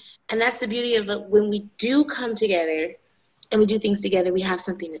time. And that's the beauty of it. When we do come together and we do things together, we have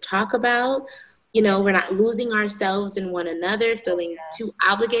something to talk about. We're not losing ourselves in one another, feeling too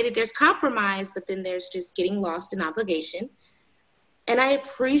obligated. There's compromise, but then there's just getting lost in obligation. And I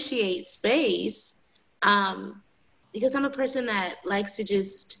appreciate space because I'm a person that likes to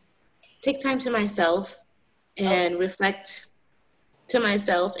just take time to myself and reflect to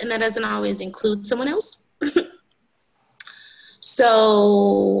myself. And that doesn't always include someone else.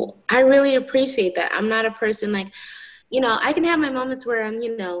 So I really appreciate that. I'm not a person like, I can have my moments where I'm,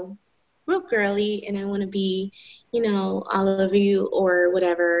 real girly and I want to be, all over you or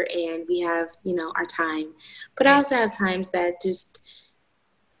whatever. And we have, our time. But I also have times that just,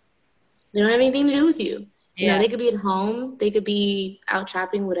 they don't have anything to do with you. Yeah. They could be at home, they could be out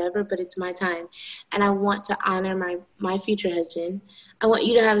shopping, whatever, but it's my time. And I want to honor my future husband. I want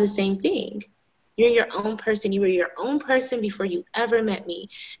you to have the same thing. You're your own person. You were your own person before you ever met me.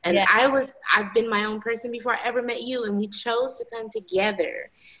 And I've been my own person before I ever met you. And we chose to come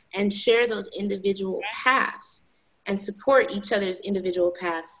together and share those individual paths and support each other's individual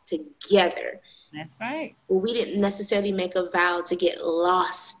paths together. That's right. Well, we didn't necessarily make a vow to get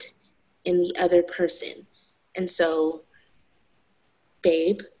lost in the other person. And so,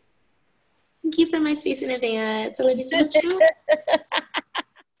 babe, thank you for my space in advance. I love you so much.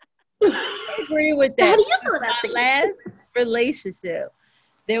 I agree with that. How do you feel about space? Last relationship,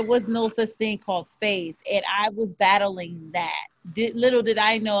 there was no such thing called space, and I was battling that. Little did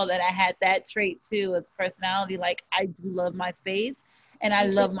I know that I had that trait too, as personality. Like, I do love my space, and I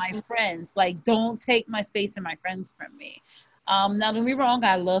love my friends. Like, don't take my space and my friends from me. Now, don't get me wrong,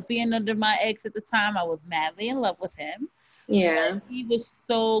 I love being under my ex at the time. I was madly in love with him. Yeah. But he was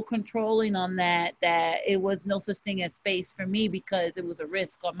so controlling on that it was no such thing as space for me because it was a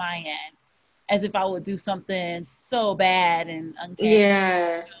risk on my end. As if I would do something so bad and uncanny.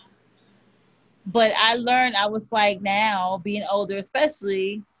 Yeah. But I learned, I was like, now being older,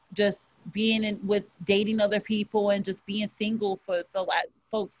 especially just being with dating other people and just being single I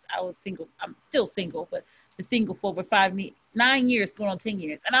was single. I'm still single, but been single for over 9 years, going on 10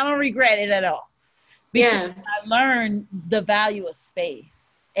 years. And I don't regret it at all. Because I learned the value of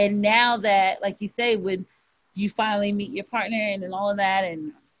space. And now that, like you say, when you finally meet your partner and all of that,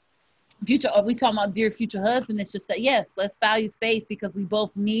 and we talking about dear future husband. It's just that, yes, let's value space because we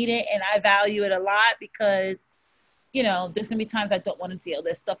both need it. And I value it a lot because, you know, there's going to be times I don't want to deal.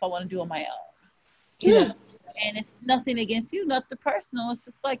 There's stuff I want to do on my own, you know, and it's nothing against you, nothing personal. It's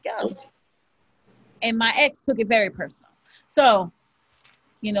just like, yo. And my ex took it very personal. So,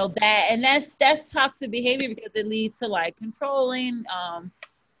 you know, that's toxic behavior because it leads to like controlling,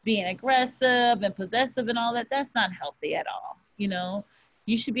 being aggressive and possessive and all that. That's not healthy at all. You know,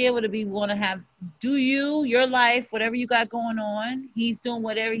 you should be able to do your life, whatever you got going on. He's doing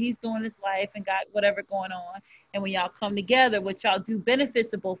whatever he's doing in his life and got whatever going on. And when y'all come together, what y'all do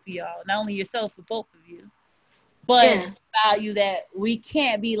benefits of both of y'all, not only yourselves, but both of you. But value that we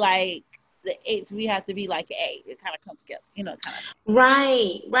can't be like the eight, we have to be like A. It kind of comes together, you know, kind of.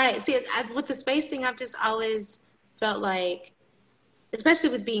 Right. See, with the space thing, I've just always felt like, especially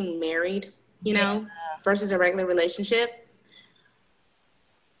with being married, you know, versus a regular relationship.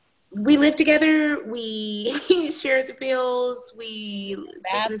 We live together. We share the bills. We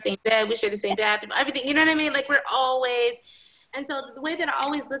sleep in the same bed. We share the same bathroom. Everything. You know what I mean? Like we're always. And so the way that I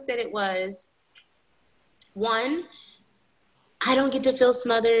always looked at it was, one, I don't get to feel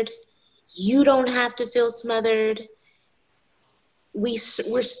smothered. You don't have to feel smothered. We're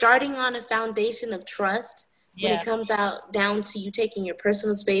starting on a foundation of trust when it comes down to you taking your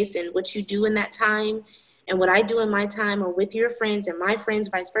personal space and what you do in that time and what I do in my time or with your friends and my friends,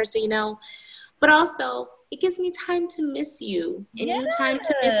 vice versa, you know. But also, it gives me time to miss you and you time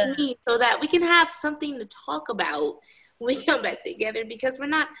to miss me so that we can have something to talk about when we come back together because we're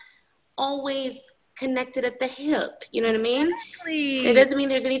not always connected at the hip, you know what I mean? Exactly. It doesn't mean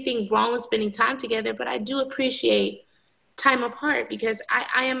there's anything wrong with spending time together, but I do appreciate time apart because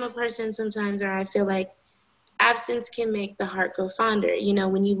I am a person sometimes where I feel like absence can make the heart grow fonder. You know,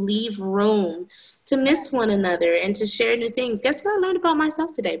 when you leave room to miss one another and to share new things. Guess what I learned about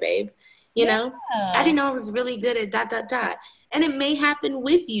myself today, babe? You know, I didn't know I was really good at ... And it may happen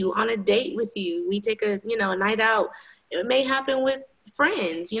with you on a date with you. We take a night out. It may happen with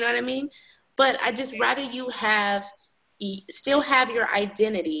friends, you know what I mean? But I just rather you still have your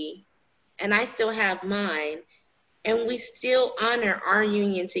identity and I still have mine and we still honor our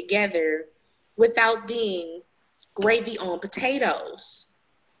union together without being gravy on potatoes.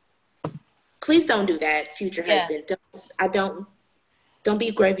 Please don't do that, future husband. Don't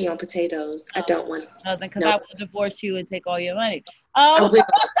be gravy on potatoes. I don't want to. Because I will divorce you and take all your money. I will.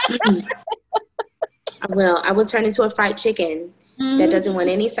 I will. I will turn into a fried chicken that doesn't want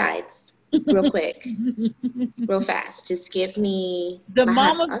any sides. Real quick, real fast. Just give me the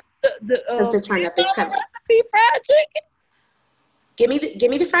mama because the turn up is coming. Fried chicken. Give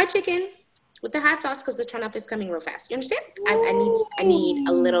me the fried chicken with the hot sauce because the turn up is coming real fast. You understand? I need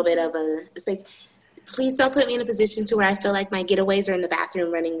a little bit of a space. Please don't put me in a position to where I feel like my getaways are in the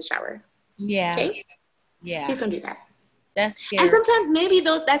bathroom running the shower. Yeah. Okay. Yeah. Please don't do that. That's scary. And sometimes maybe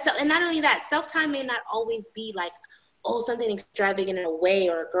and not only that, self-time may not always be like, something extravagant in a way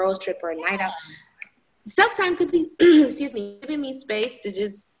or a girls trip or a night out. Self-time could be, giving me space to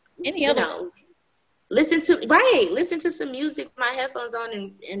just, listen to some music with my headphones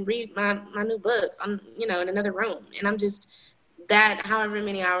on and read my new book in another room. And I'm just that however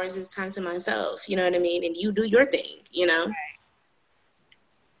many hours is time to myself, you know what I mean? And you do your thing, you know? Right.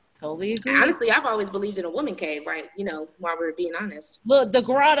 Totally agree. Honestly, I've always believed in a woman cave, right? You know, while we're being honest. Look, the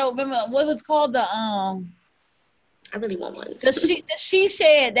grotto, remember what was called I really want one. The she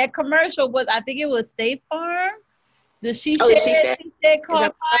shed, that commercial was, I think it was State Farm. The she shed caught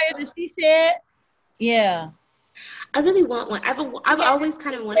fire, the she shed. Yeah. I really want one. I've always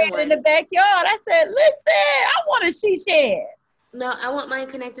kind of wanted one. In the backyard. I said, listen, I want a she shed. No, I want mine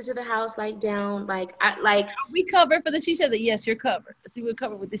connected to the house, like down, Are we covered for the she shed? Yes, you're covered. See, we're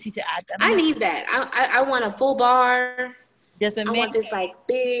covered with the she shed. I need that. I want a full bar. Yes, I want this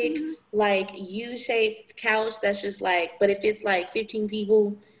big, U-shaped couch that's just but if it's 15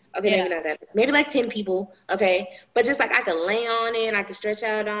 people, okay, maybe not that, maybe 10 people, okay, but just I could lay on it, I could stretch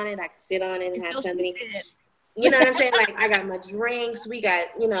out on it, I could sit on it and have company. You know what I'm saying? I got my drinks. We got,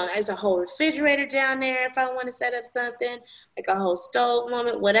 there's a whole refrigerator down there if I want to set up something, a whole stove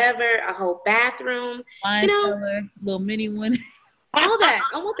moment, whatever, a whole bathroom. Wine cellar, little mini one. All that.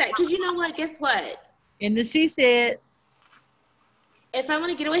 I want that because you know what? Guess what? In the she shed. If I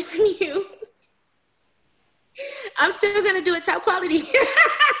want to get away from you, I'm still going to do it top quality.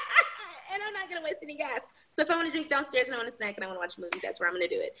 And I'm not going to waste any gas. So if I want to drink downstairs and I want to snack and I want to watch a movie, that's where I'm going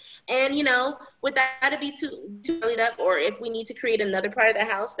to do it. And, without it be too early up, or if we need to create another part of the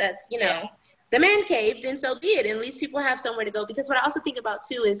house that's, the man cave, then so be it. And at least people have somewhere to go. Because what I also think about,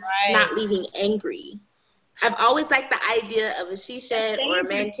 too, is not leaving angry. I've always liked the idea of a she shed or a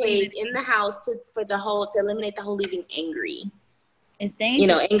man cave in the house to eliminate the whole leaving angry. It's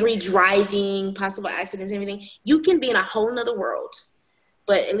dangerous. Angry driving, possible accidents, everything. You can be in a whole nother world,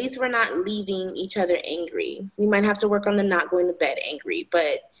 but at least we're not leaving each other angry. We might have to work on the not going to bed angry,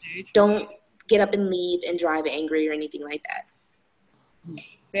 but don't get up and leave and drive angry or anything like that.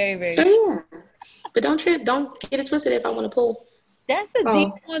 Very, very so, yeah. But don't get it twisted if I want to pull. That's a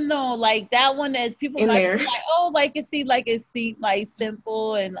deep one though. Like that one as people like, it seems like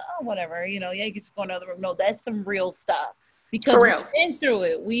simple and whatever, yeah, you can just go in another room. No, that's some real stuff. Because we've been through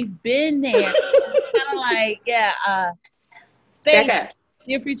it. We've been there. Kind of like, space.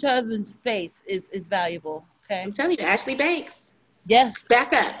 Your future husband's space is valuable. Okay. I'm telling you, Ashley Banks. Yes.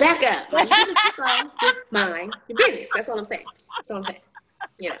 Back up. Mind your business, just mind your business. That's all I'm saying.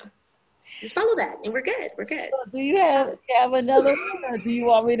 Just follow that, and we're good. So do you have another one, or do you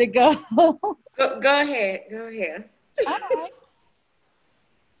want me to go? Go ahead. All right.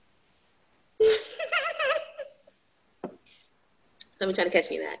 Let me try to catch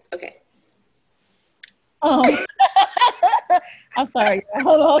me in that. Okay. Oh, I'm sorry.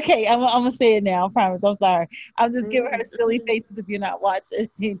 Hold on. Okay, I'm gonna say it now. I promise. I'm sorry. I'm just giving her silly faces if you're not watching,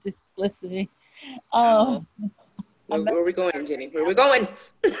 just listening. Where are we going, Jenny? Where are we going?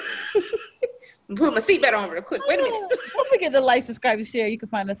 Put my seatbelt on real quick. Wait a minute. Don't forget to like, subscribe, and share. You can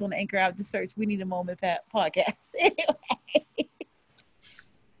find us on the Anchor app. Just search "We Need a Moment" podcast. Anyway.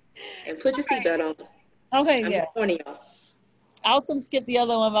 And put your seatbelt on. Okay, I'm warning y'all. I was gonna skip the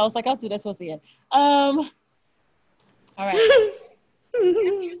other one, but I was like, I'll do that towards the end. All right.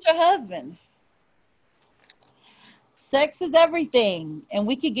 Your future husband. Sex is everything, and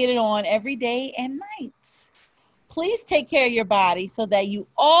we could get it on every day and night. Please take care of your body so that you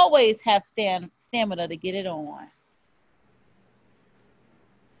always have stamina to get it on.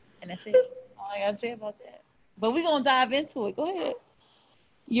 And that's it. All I gotta say about that. But we're gonna dive into it. Go ahead.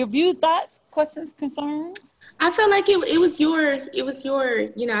 Your views, thoughts, questions, concerns? I feel like it was your, I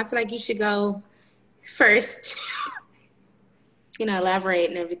feel like you should go first. Elaborate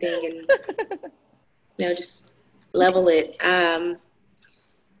and everything, and just level it.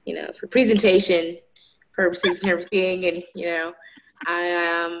 For presentation purposes and everything, and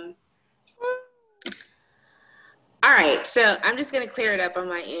all right. So I'm just gonna clear it up on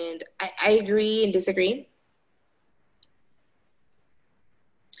my end. I agree and disagree.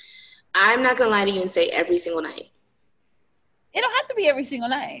 I'm not gonna lie to you and say every single night. It don't have to be every single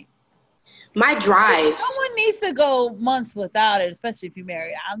night. My drive. Someone needs to go months without it, especially if you're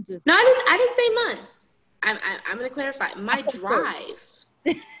married. No, I didn't say months. I'm gonna clarify. My drive.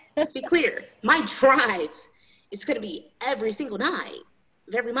 Let's be clear. My drive is gonna be every single night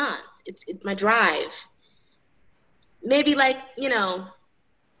of every month. It's my drive. Maybe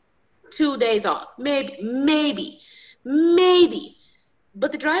 2 days off. Maybe.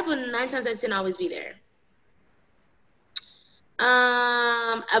 But the drive will 9 times out of 10 always be there.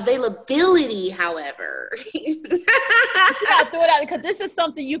 Availability, however. You gotta throw it out because this is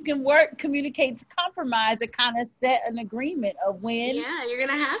something you can communicate to compromise and kind of set an agreement of when. Yeah, you're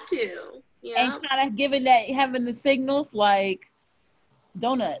gonna have to. And kind of having the signals like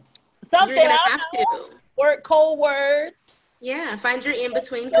donuts. Something you're gonna have to. Cold words. Yeah, find your in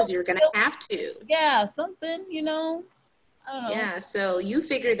between because you're gonna have to. Yeah, something, I don't know. Yeah, so you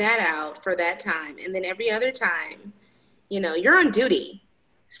figure that out for that time, and then every other time, you're on duty,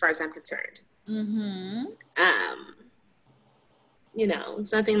 as far as I'm concerned. Mm-hmm.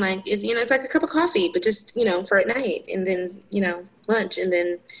 It's nothing like it's it's like a cup of coffee, but just for at night, and then lunch, and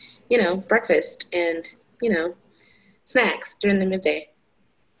then breakfast, and snacks during the midday.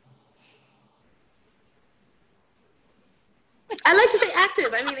 I like to stay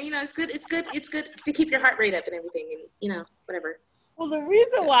active. I mean, it's good to keep your heart rate up and everything, and whatever. Well, the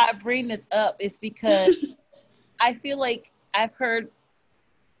reason why I bring this up is because I feel like I've heard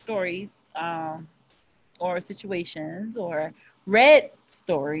stories or situations or read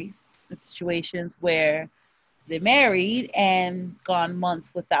stories and situations where they're married and gone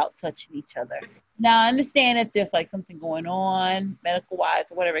months without touching each other. Now, I understand if there's something going on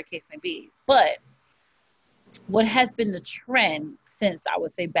medical-wise or whatever the case may be, but what has been the trend since I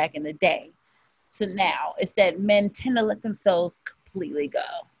would say back in the day to now is that men tend to let themselves completely go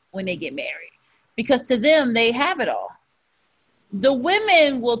when they get married because to them, they have it all. The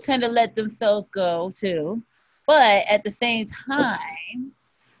women will tend to let themselves go too, but at the same time,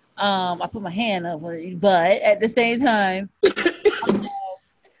 I put my hand up, but at the same time,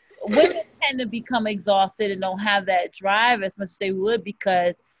 women tend to become exhausted and don't have that drive as much as they would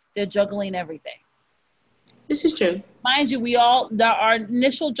because they're juggling everything. This is true. Mind you, our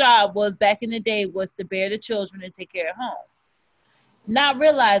initial job was back in the day was to bear the children and take care of home. Not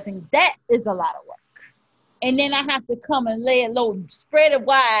realizing that is a lot of work. And then I have to come and lay it low, spread it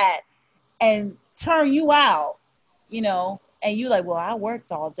wide, and turn you out, you know. And you like, well, I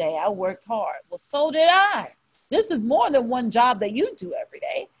worked all day. I worked hard. Well, so did I. This is more than one job that you do every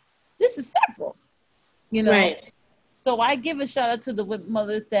day. This is several, you know. Right. So I give a shout out to the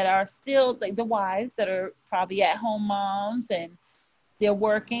mothers that are still, like the wives that are probably at home moms and they're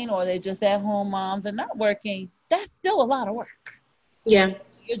working, or they're just at home moms and not working. That's still a lot of work. Yeah.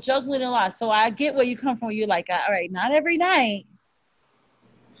 You're juggling a lot. So I get where you come from. You're like, all right, not every night.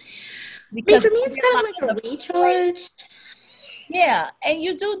 Because for me, it's kind of like a recharge. Yeah, and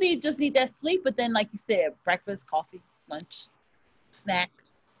you do just need that sleep, but then, like you said, breakfast, coffee, lunch, snack.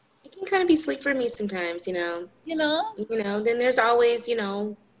 It can kind of be sleep for me sometimes, you know. You know. Then there's always,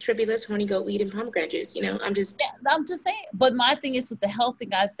 Tribulus, horny goat weed, and pomegranate juice. I'm just saying. But my thing is with the health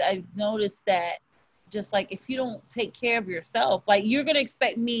thing, I've noticed that just like if you don't take care of yourself, like you're gonna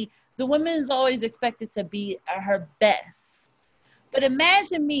expect me. The woman is always expected to be at her best. But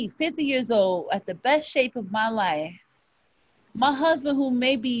imagine me, 50 years old, at the best shape of my life. My husband, who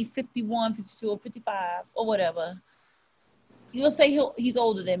may be 51, 52, or 55, or whatever, you'll say he's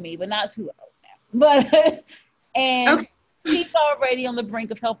older than me, but not too old now. But, and okay. He's already on the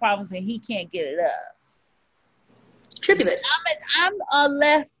brink of health problems, and he can't get it up. Tribulus. I'm a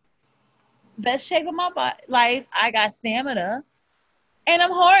left best shape of my life. I got stamina, and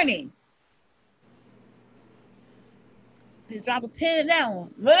I'm horny. Just drop a pin in that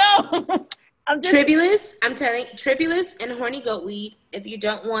one. But no. Tribulus, I'm telling you, Tribulus and horny goat weed. If you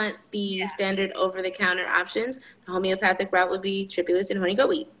don't want the standard over-the-counter options, the homeopathic route would be Tribulus and horny goat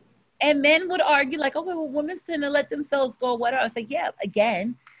weed. And men would argue like, okay, well, women tend to let themselves go. Whatever. I was like, yeah,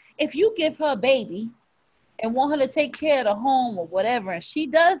 again, if you give her a baby and want her to take care of the home or whatever, and she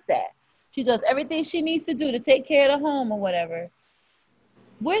does that, she does everything she needs to do to take care of the home or whatever,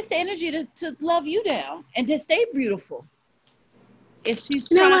 where's the energy to love you down and to stay beautiful? If she's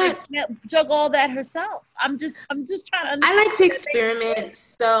trying to juggle all that herself. I'm just trying to understand. I like to experiment,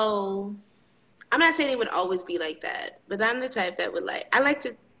 so I'm not saying it would always be like that, but I'm the type that I like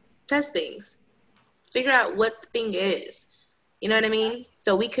to test things, figure out what the thing is. You know what I mean?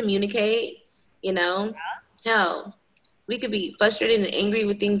 So we communicate, Hell, we could be frustrated and angry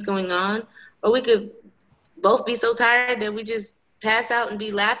with things going on, or we could both be so tired that we just pass out and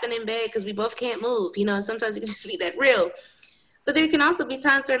be laughing in bed because we both can't move. Sometimes it can just be that real. But there can also be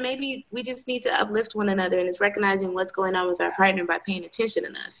times where maybe we just need to uplift one another, and it's recognizing what's going on with our partner by paying attention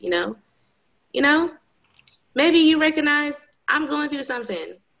enough, Maybe you recognize I'm going through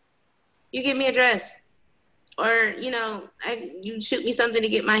something. You give me a dress. Or, you shoot me something to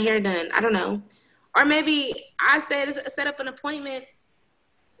get my hair done. I don't know. Or maybe I set up an appointment,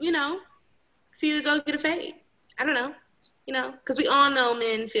 for you to go get a fade. I don't know. Because we all know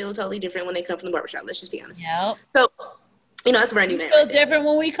men feel totally different when they come from the barbershop. Let's just be honest. Yep. So, it's a brand new man. Feel different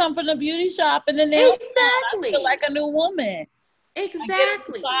when we come from the beauty shop and the nail salon. I feel like a new woman.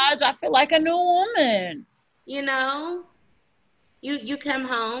 Exactly. I feel like a new woman. You come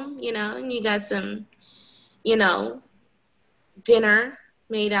home, and you got some, dinner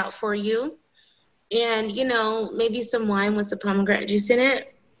made out for you, and maybe some wine with some pomegranate juice in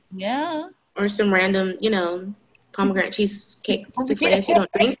it. Yeah. Or some random, pomegranate cheesecake souffle if you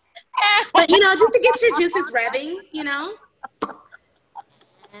don't drink. But just to get your juices revving,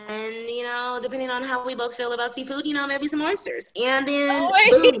 And, depending on how we both feel about seafood, maybe some oysters. And then,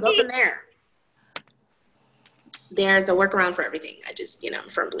 boom, go from there. There's a workaround for everything. I'm a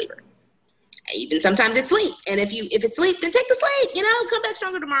firm believer. Even sometimes it's sleep. And if it's sleep, then take the sleep, come back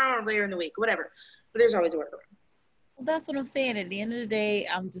stronger tomorrow or later in the week, whatever. But there's always a workaround. Well, that's what I'm saying. At the end of the day,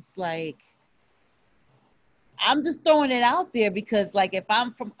 I'm just throwing it out there because, if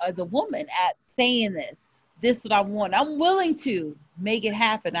I'm as a woman at saying this is what I want. I'm willing to make it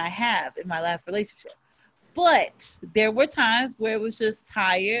happen. I have in my last relationship. But there were times where it was just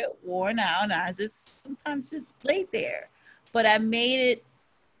tired, worn out, and I sometimes just laid there. But I made it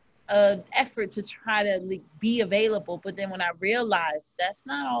an effort to try to be available. But then when I realized that's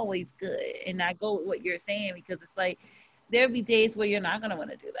not always good, and I go with what you're saying because it's there'll be days where you're not going to want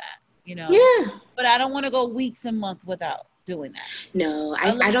to do that, Yeah. But I don't want to go weeks and months without doing that. No,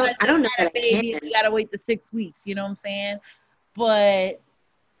 I don't know that I can. You gotta wait the 6 weeks, you know what I'm saying? But I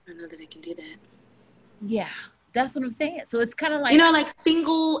don't know that I can do that. Yeah, that's what I'm saying. So it's kind of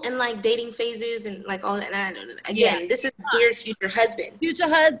single and dating phases and all that. And I don't know. Again, this is dear future husband. Future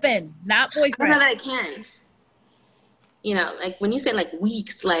husband, not boyfriend. I don't know that I can. You know, like when you say like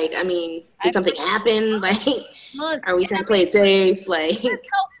weeks, like, I mean, did I something happen? Like, months. are we trying to play it safe? Like, There's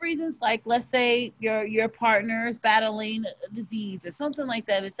health reasons, like let's say your partner is battling a disease or something like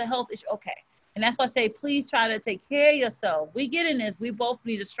that. It's a health issue. Okay. And that's why I say, please try to take care of yourself. We get in this. We both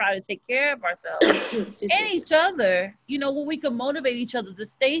need to try to take care of ourselves and each other. You know, where we can motivate each other to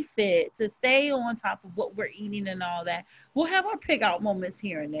stay fit, to stay on top of what we're eating and all that. We'll have our pick out moments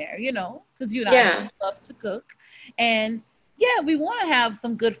here and there, you know, because you and I love to cook. And yeah, we want to have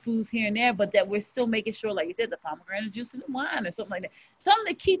some good foods here and there, but that we're still making sure, like you said, the pomegranate juice and the wine or something like that.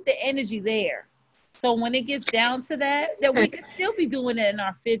 Something to keep the energy there. So when it gets down to that we can still be doing it in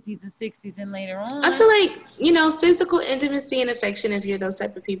our 50s and 60s and later on. I feel like, you know, physical intimacy and affection, if you're those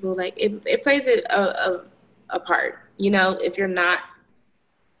type of people, like it plays a part. You know, if you're not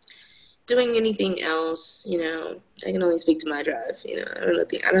doing anything else, you know, I can only speak to my drive. You know,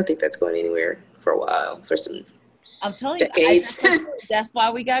 I don't think that's going anywhere for a while, for some I'm telling decades. you, that's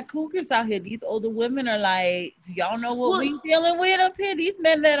why we got cougars out here. These older women are like, do y'all know what we dealing with up here? These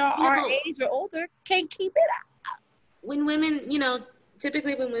men that are our age or older can't keep it up. When women, you know,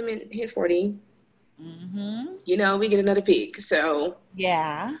 typically when women hit 40, you know, we get another peak. So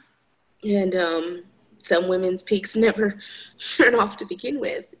yeah, and some women's peaks never turn off to begin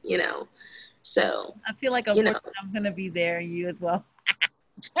with, you know. So I feel like I'm gonna be there, and you as well.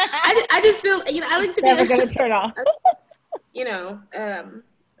 I just feel, you know, I like to be never gonna turn off. You know,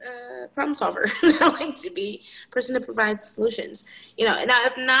 problem solver. I like to be a person that provides solutions. You know, and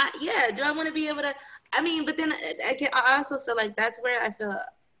if not, do I want to be able to? I mean, but then I also feel like that's where I feel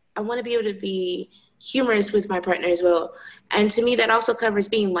I want to be able to be humorous with my partner as well. And to me, that also covers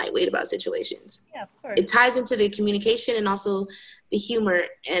being lightweight about situations. Yeah, of course. It ties into the communication and also the humor.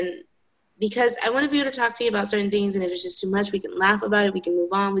 And because I want to be able to talk to you about certain things, and if it's just too much, we can laugh about it, we can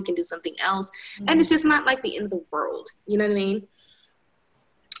move on, we can do something else. And it's just not like the end of the world. You know what I mean?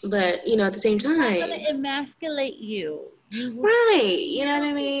 But, you know, at the same time, I'm going to emasculate you. Right. You know what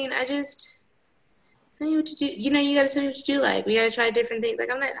I mean? I just tell you what to do. You know, you got to tell me what you do. Like, we got to try different things. Like,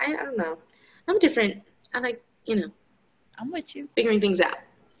 I don't know. I'm different. I like, you know. I'm with you. Figuring things out.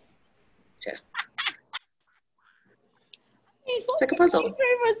 So. It's like a puzzle.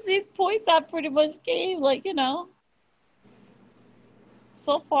 Pretty much these points I pretty much gave, like, you know,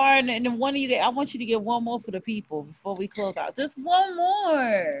 so far. And then one of you, I want you to get one more for the people before we close out. Just one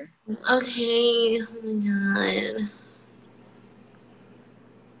more. Okay. Oh my God.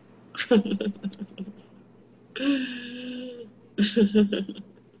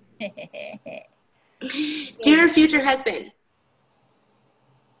 Dear future husband.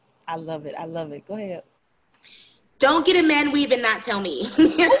 I love it. I love it. Go ahead. Don't get a man weave and not tell me.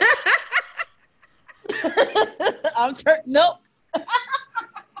 Nope.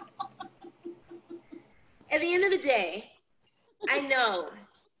 At the end of the day, I know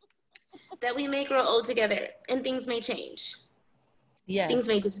that we may grow old together and things may change. Yeah. Things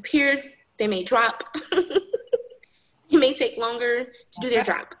may disappear. They may drop. It may take longer to do their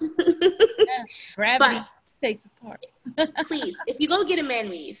job. Gravity takes its part. Please, if you go get a man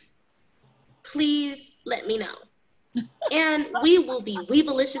weave, please let me know. And we will be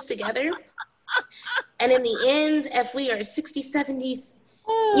weebalicious together. And in the end, if we are 60, 70s,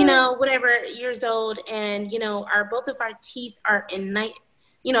 you know, whatever years old, and, you know, both of our teeth are in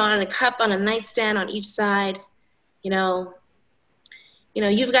on a cup, on a nightstand on each side, you know,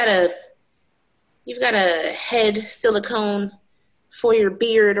 you've got a head silicone for your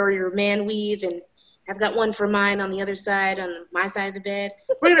beard or your man weave, and I've got one for mine on the other side, on my side of the bed.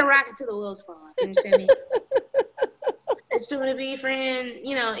 We're going to rock it till the wheels fall off. You understand me? It's still going to be, friend,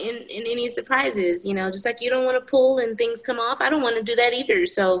 you know, in any surprises, you know, just like you don't want to pull and things come off. I don't want to do that either.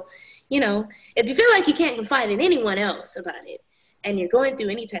 So, you know, if you feel like you can't confide in anyone else about it, and you're going through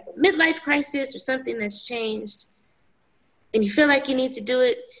any type of midlife crisis or something that's changed, and you feel like you need to do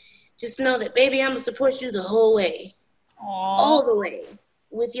it, just know that, baby, I'm going to support you the whole way. Aww. All the way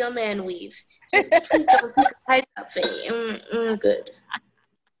with your man weave. Just please don't pick a tight up, Faye. Good.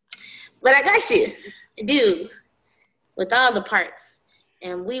 But I got you. I do. With all the parts.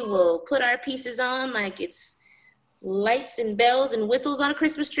 And we will put our pieces on like it's lights and bells and whistles on a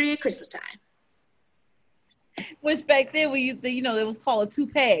Christmas tree at Christmas time. Which back then we used to, you know, it was called a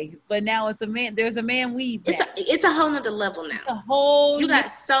toupee, but now there's a man weave now. It's a whole nother level now. You got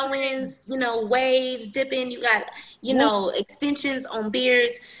sew-ins, you know, waves, dipping, you got, you know, extensions on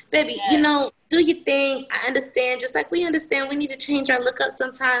beards. Baby, you know, do your thing. I understand, just like we understand we need to change our look up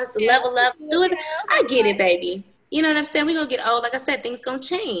sometimes to level up. Do it. I get it, baby. You know what I'm saying? We're going to get old. Like I said, things going to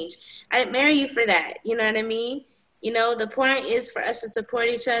change. I didn't marry you for that. You know what I mean? You know, the point is for us to support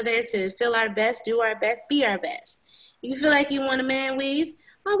each other, to feel our best, do our best, be our best. You feel like you want a man weave?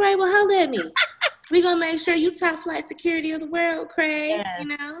 All right, well, holler at me. We're going to make sure you top flight security of the world, Craig, Yes.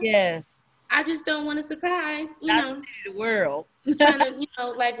 you know? Yes. I just don't want a surprise, you Not know? to see the world. Trying to, you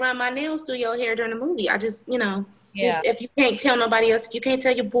know, like run my nails through your hair during the movie. I just, you know, Yeah. just if you can't tell nobody else, if you can't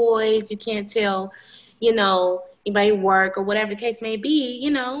tell your boys, you can't tell, you know, anybody at work or whatever the case may be, you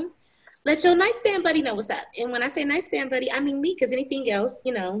know, let your nightstand buddy know what's up. And when I say nightstand buddy, I mean me, because anything else,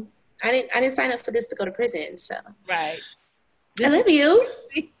 you know, I didn't sign up for this to go to prison. So Right. I love you.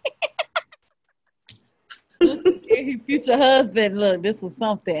 Your future husband, look, this was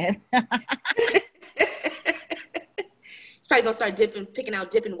something. He's probably gonna start picking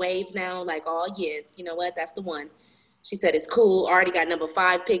out dipping waves now. Like, oh yeah, you know what? That's the one. She said it's cool. Already got number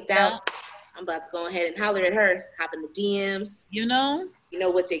 5 picked out. I'm about to go ahead and holler at her. Hop in the DMs. You know? You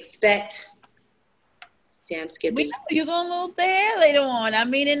know what to expect. Damn, Skippy. We know you're gonna lose the hair later on. I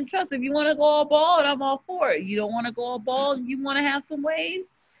mean, and trust, if you want to go all bald, I'm all for it. You don't want to go all bald, you want to have some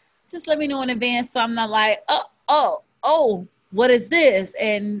waves, just let me know in advance so I'm not like, oh, what is this?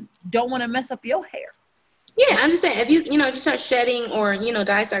 And don't want to mess up your hair. Yeah, I'm just saying, if you start shedding or, you know,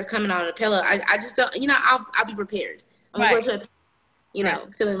 dye starts coming out of the pillow, I just don't, you know, I'll be prepared. I'm going to go to a, you know,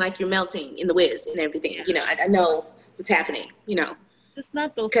 feeling like you're melting in the whiz and everything. Yeah. You know, I know what's happening, you know. It's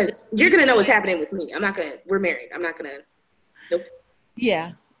not those. Because you're going to know what's happening with me. We're married. I'm not going to, nope.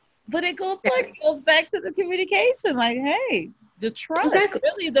 Yeah. But it goes back to the communication. Like, hey, the trust. Exactly.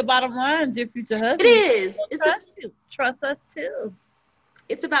 Really, the bottom line, dear future husband. It is. Trust us too.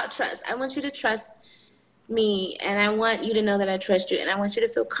 It's about trust. I want you to trust me, and I want you to know that I trust you, and I want you to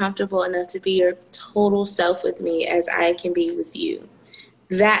feel comfortable enough to be your total self with me as I can be with you.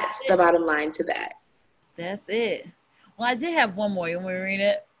 That's the bottom line to that. That's it. Well, I did have one more. You want me to read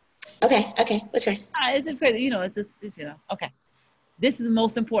it? Okay. What's yours? It's crazy. You know, it's you know. Okay. This is the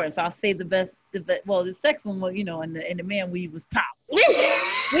most important, so I'll say the best. Well, the sex one, well, you know, and the man weave was top.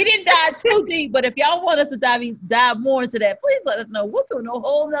 We didn't dive too deep, but if y'all want us to dive more into that, please let us know. We'll do a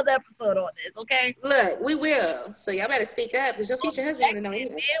whole nother episode on this, okay? Look, we will. So y'all better speak up because your future husband want to know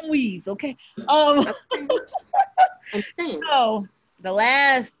anyway. Man weaves, okay? So the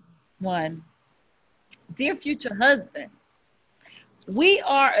last one, dear future husband, we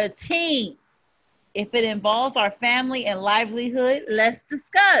are a team. If it involves our family and livelihood, let's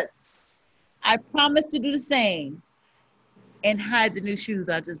discuss. I promise to do the same and hide the new shoes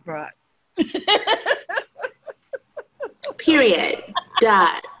I just brought. Period.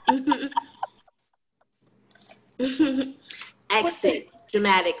 Dot. Exit.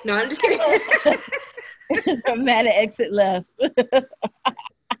 Dramatic. No, I'm just kidding. Dramatic exit left.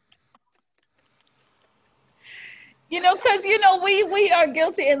 You know, because, you know, we are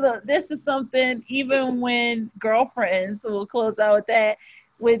guilty. And look, this is something, even when girlfriends, so we'll close out with that,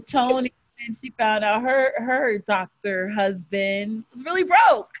 with Tony, and she found out her doctor husband was really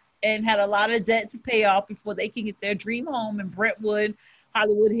broke and had a lot of debt to pay off before they can get their dream home in Brentwood,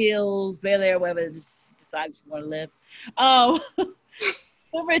 Hollywood Hills, Bel Air, wherever they decide you want to live.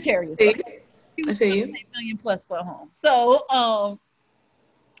 The rich areas. I feel you. $8 million plus for a home. So,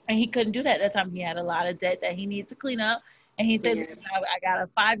 and he couldn't do that at that time. He had a lot of debt that he needed to clean up. And he said, I got a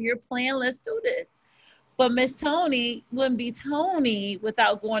 5-year plan. Let's do this. But Miss Tony wouldn't be Tony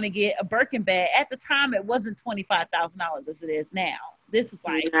without going to get a Birkin bag. At the time, it wasn't $25,000 as it is now. This was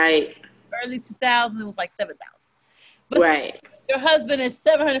like early 2000s. It was like $7,000. But your husband is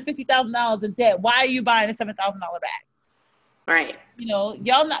 $750,000 in debt. Why are you buying a $7,000 bag? Right. You know,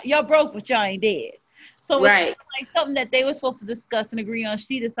 y'all broke, but y'all ain't dead. So it's like something that they were supposed to discuss and agree on.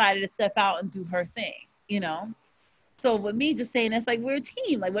 She decided to step out and do her thing, you know? So with me just saying, it's like, we're a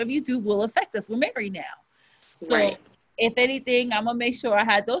team. Like, whatever you do will affect us. We're married now. So if anything, I'm going to make sure I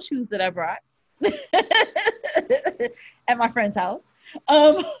had those shoes that I brought at my friend's house.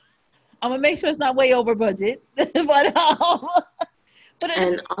 I'm going to make sure it's not way over budget. but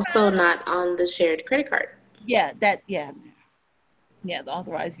and also not on the shared credit card. Yeah, the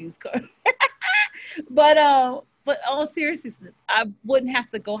authorized use card. But all seriousness, I wouldn't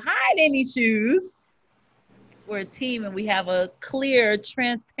have to go hide any shoes. We're a team, and we have a clear,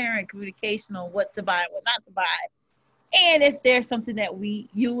 transparent communication on what to buy and what not to buy. And if there's something that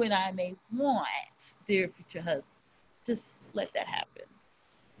you and I may want, dear future husband, just let that happen.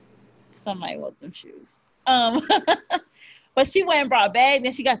 Somebody wants them shoes. But she went and brought a bag.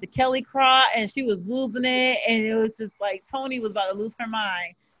 Then she got the Kelly Craw, and she was losing it. And it was just like Tony was about to lose her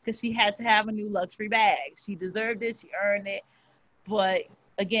mind because she had to have a new luxury bag. She deserved it. She earned it. But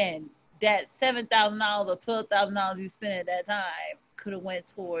again, that $7,000 or $12,000 you spent at that time could have went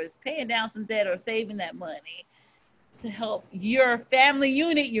towards paying down some debt or saving that money to help your family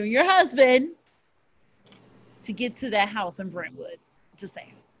unit, you and your husband, to get to that house in Brentwood. Just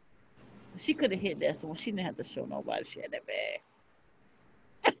saying. She could have hit that, so she didn't have to show nobody she had that bag.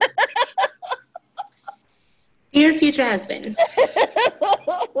 Dear future husband.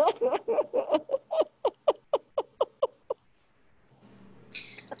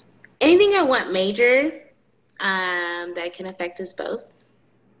 Anything I want major that can affect us both,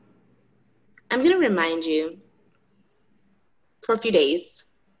 I'm going to remind you for a few days.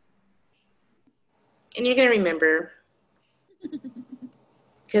 And you're going to remember.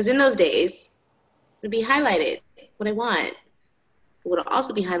 Because in those days, it'll be highlighted what I want. But what will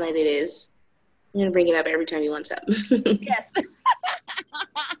also be highlighted is I'm going to bring it up every time you want something. Yes.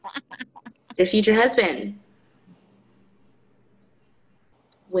 Your future husband.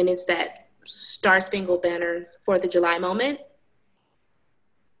 When it's that Star Spangled Banner 4th of July moment,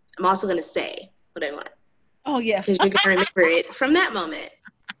 I'm also going to say what I want. Oh, yeah. Because you're going to remember it from that moment.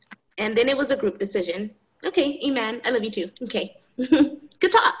 And then it was a group decision. Okay, amen. I love you too. Okay.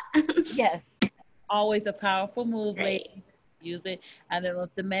 Good talk. Yes. Always a powerful move, Right. ladies. Use it. I don't know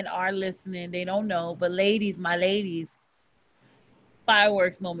if the men are listening. They don't know. But ladies, my ladies,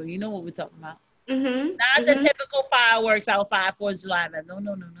 fireworks moment. You know what we're talking about. Mm-hmm. Not the typical fireworks outside 4th of July. Man. No.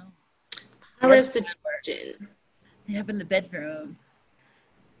 Power of suggestion. They have in the bedroom.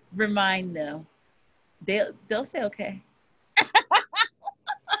 Remind them. They'll say okay.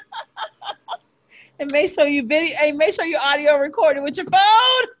 And make sure you video. Hey, make sure you audio recorded with your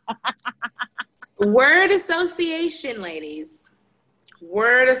phone. Word association, ladies.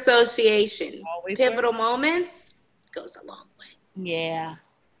 Word association. Always Pivotal moments goes a long way. Yeah.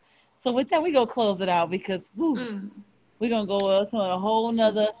 So with that, we gonna close it out because we're gonna go to a whole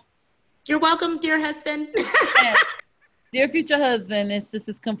nother. You're welcome, dear husband. Dear future husband, this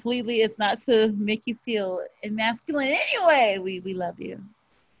is completely. It's not to make you feel emasculate anyway. We love you.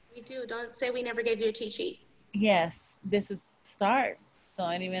 We do. Don't say we never gave you a cheat sheet. Yes, this is start. So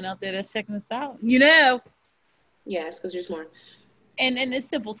anyone out there that's checking us out, you know. Yes, because there's more. And in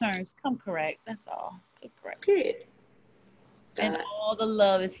simple terms, come correct. That's all. Come correct. Period. And That. all the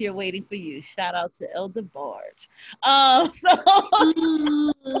love is here waiting for you. Shout out to Elder Barge. Ooh,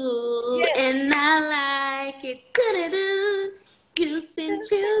 Yes. and I like it. Do-do-do. You send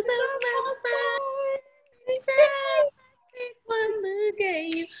chills up my spine. One look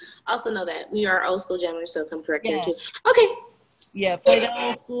at you. Also know that we are old school jammers, so come correct there too. Okay. Yeah, play the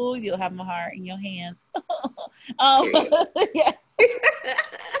old school. You'll have my heart in your hands. Yeah.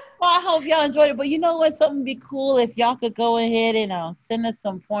 Well, I hope y'all enjoyed it. But you know what? Something would be cool if y'all could go ahead and send us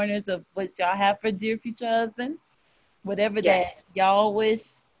some pointers of what y'all have for dear future husband. Whatever that y'all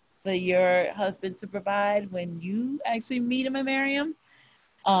wish for your husband to provide when you actually meet him and marry him.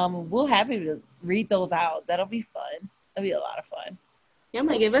 We'll happy to read those out. That'll be fun. That'll be a lot of fun. Y'all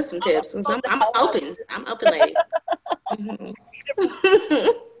might give us some tips. I'm open. I'm open, ladies.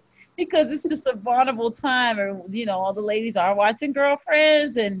 Because it's just a vulnerable time, or all the ladies are watching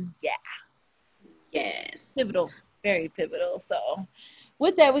Girlfriends, and yes, pivotal, very pivotal. So,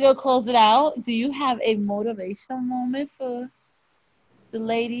 with that, we're gonna close it out. Do you have a motivational moment for the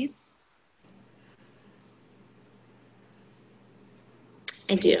ladies?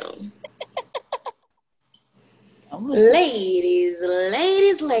 I do. Ladies.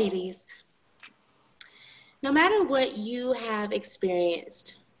 No matter what you have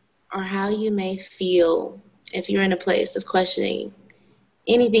experienced or how you may feel if you're in a place of questioning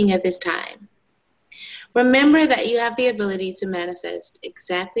anything at this time, remember that you have the ability to manifest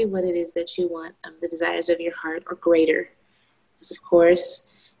exactly what it is that you want of the desires of your heart or greater. Because, of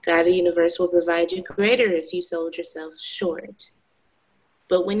course, God, the universe will provide you greater if you sold yourself short.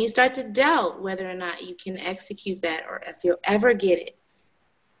 But when you start to doubt whether or not you can execute that or if you'll ever get it,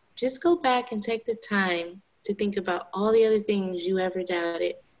 just go back and take the time to think about all the other things you ever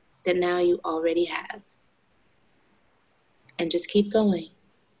doubted that now you already have. And just keep going.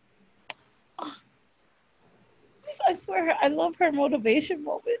 I swear, I love her motivation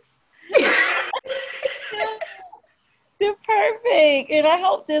moments. They're perfect. And I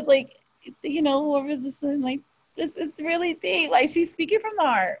hope that, whoever's listening, this is really deep. Like, she's speaking from the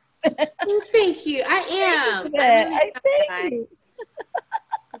heart. Well, thank you. I am. I thank you.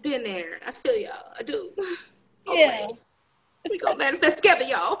 I've been there. I feel y'all. I do. Yeah. We gonna manifest together,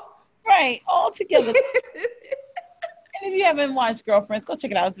 y'all. Right. All together. And if you haven't watched Girlfriends, go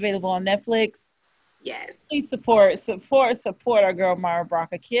check it out. It's available on Netflix. Yes. Please support our girl Mara Brock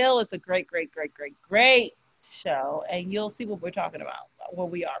Akil. It's a great show. And you'll see what we're talking about, where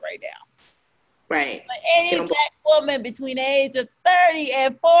we are right now. Right. But any black woman between the age of 30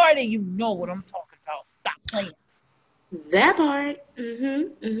 and 40, you know what I'm talking about. Stop playing. That part.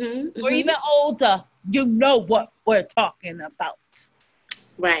 Or even older. you know what we're talking about.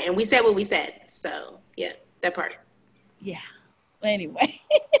 Right. And we said what we said. So, yeah, that part. Yeah. Anyway.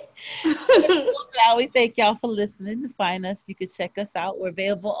 We thank y'all for listening. To find us, you can check us out. We're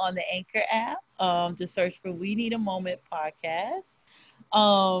available on the Anchor app. Just search for We Need a Moment podcast.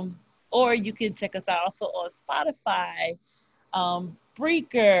 Or you can check us out also on Spotify,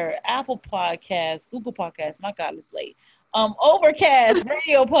 Breaker, Apple Podcasts, Google Podcasts. My God, it's late. Overcast,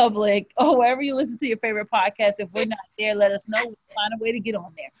 Radio Public, or wherever you listen to your favorite podcast. If we're not there, let us know. We'll find a way to get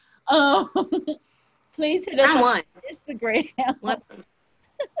on there. Please hit us on Instagram.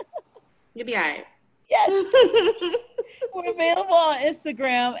 You'll be all right. Yes. We're available on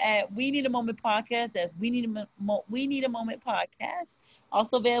Instagram at We Need a Moment Podcast. That's We Need a Moment Podcast.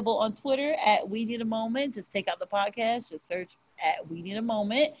 Also available on Twitter at We Need a Moment. Just take out the podcast. Just search at We Need a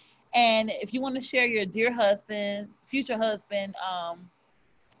Moment. And if you want to share your dear husband, future husband,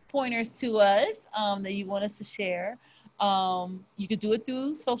 pointers to us that you want us to share, you could do it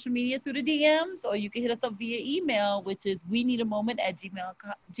through social media, through the DMs, or you can hit us up via email, which is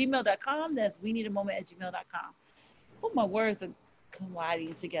weneedamoment@gmail.com. That's weneedamoment@gmail.com. Oh, my words are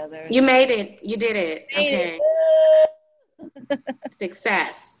colliding together. You made it. You did it. Okay.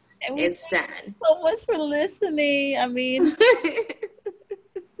 Success. It's done. So much for listening. I mean, it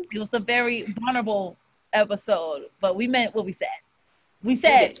was a very vulnerable episode, but we meant what we said. We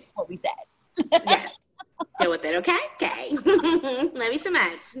said what we said. Yes. Deal with it, okay? Okay. Love you so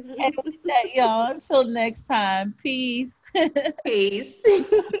much. And with that, y'all, until next time, peace. Peace.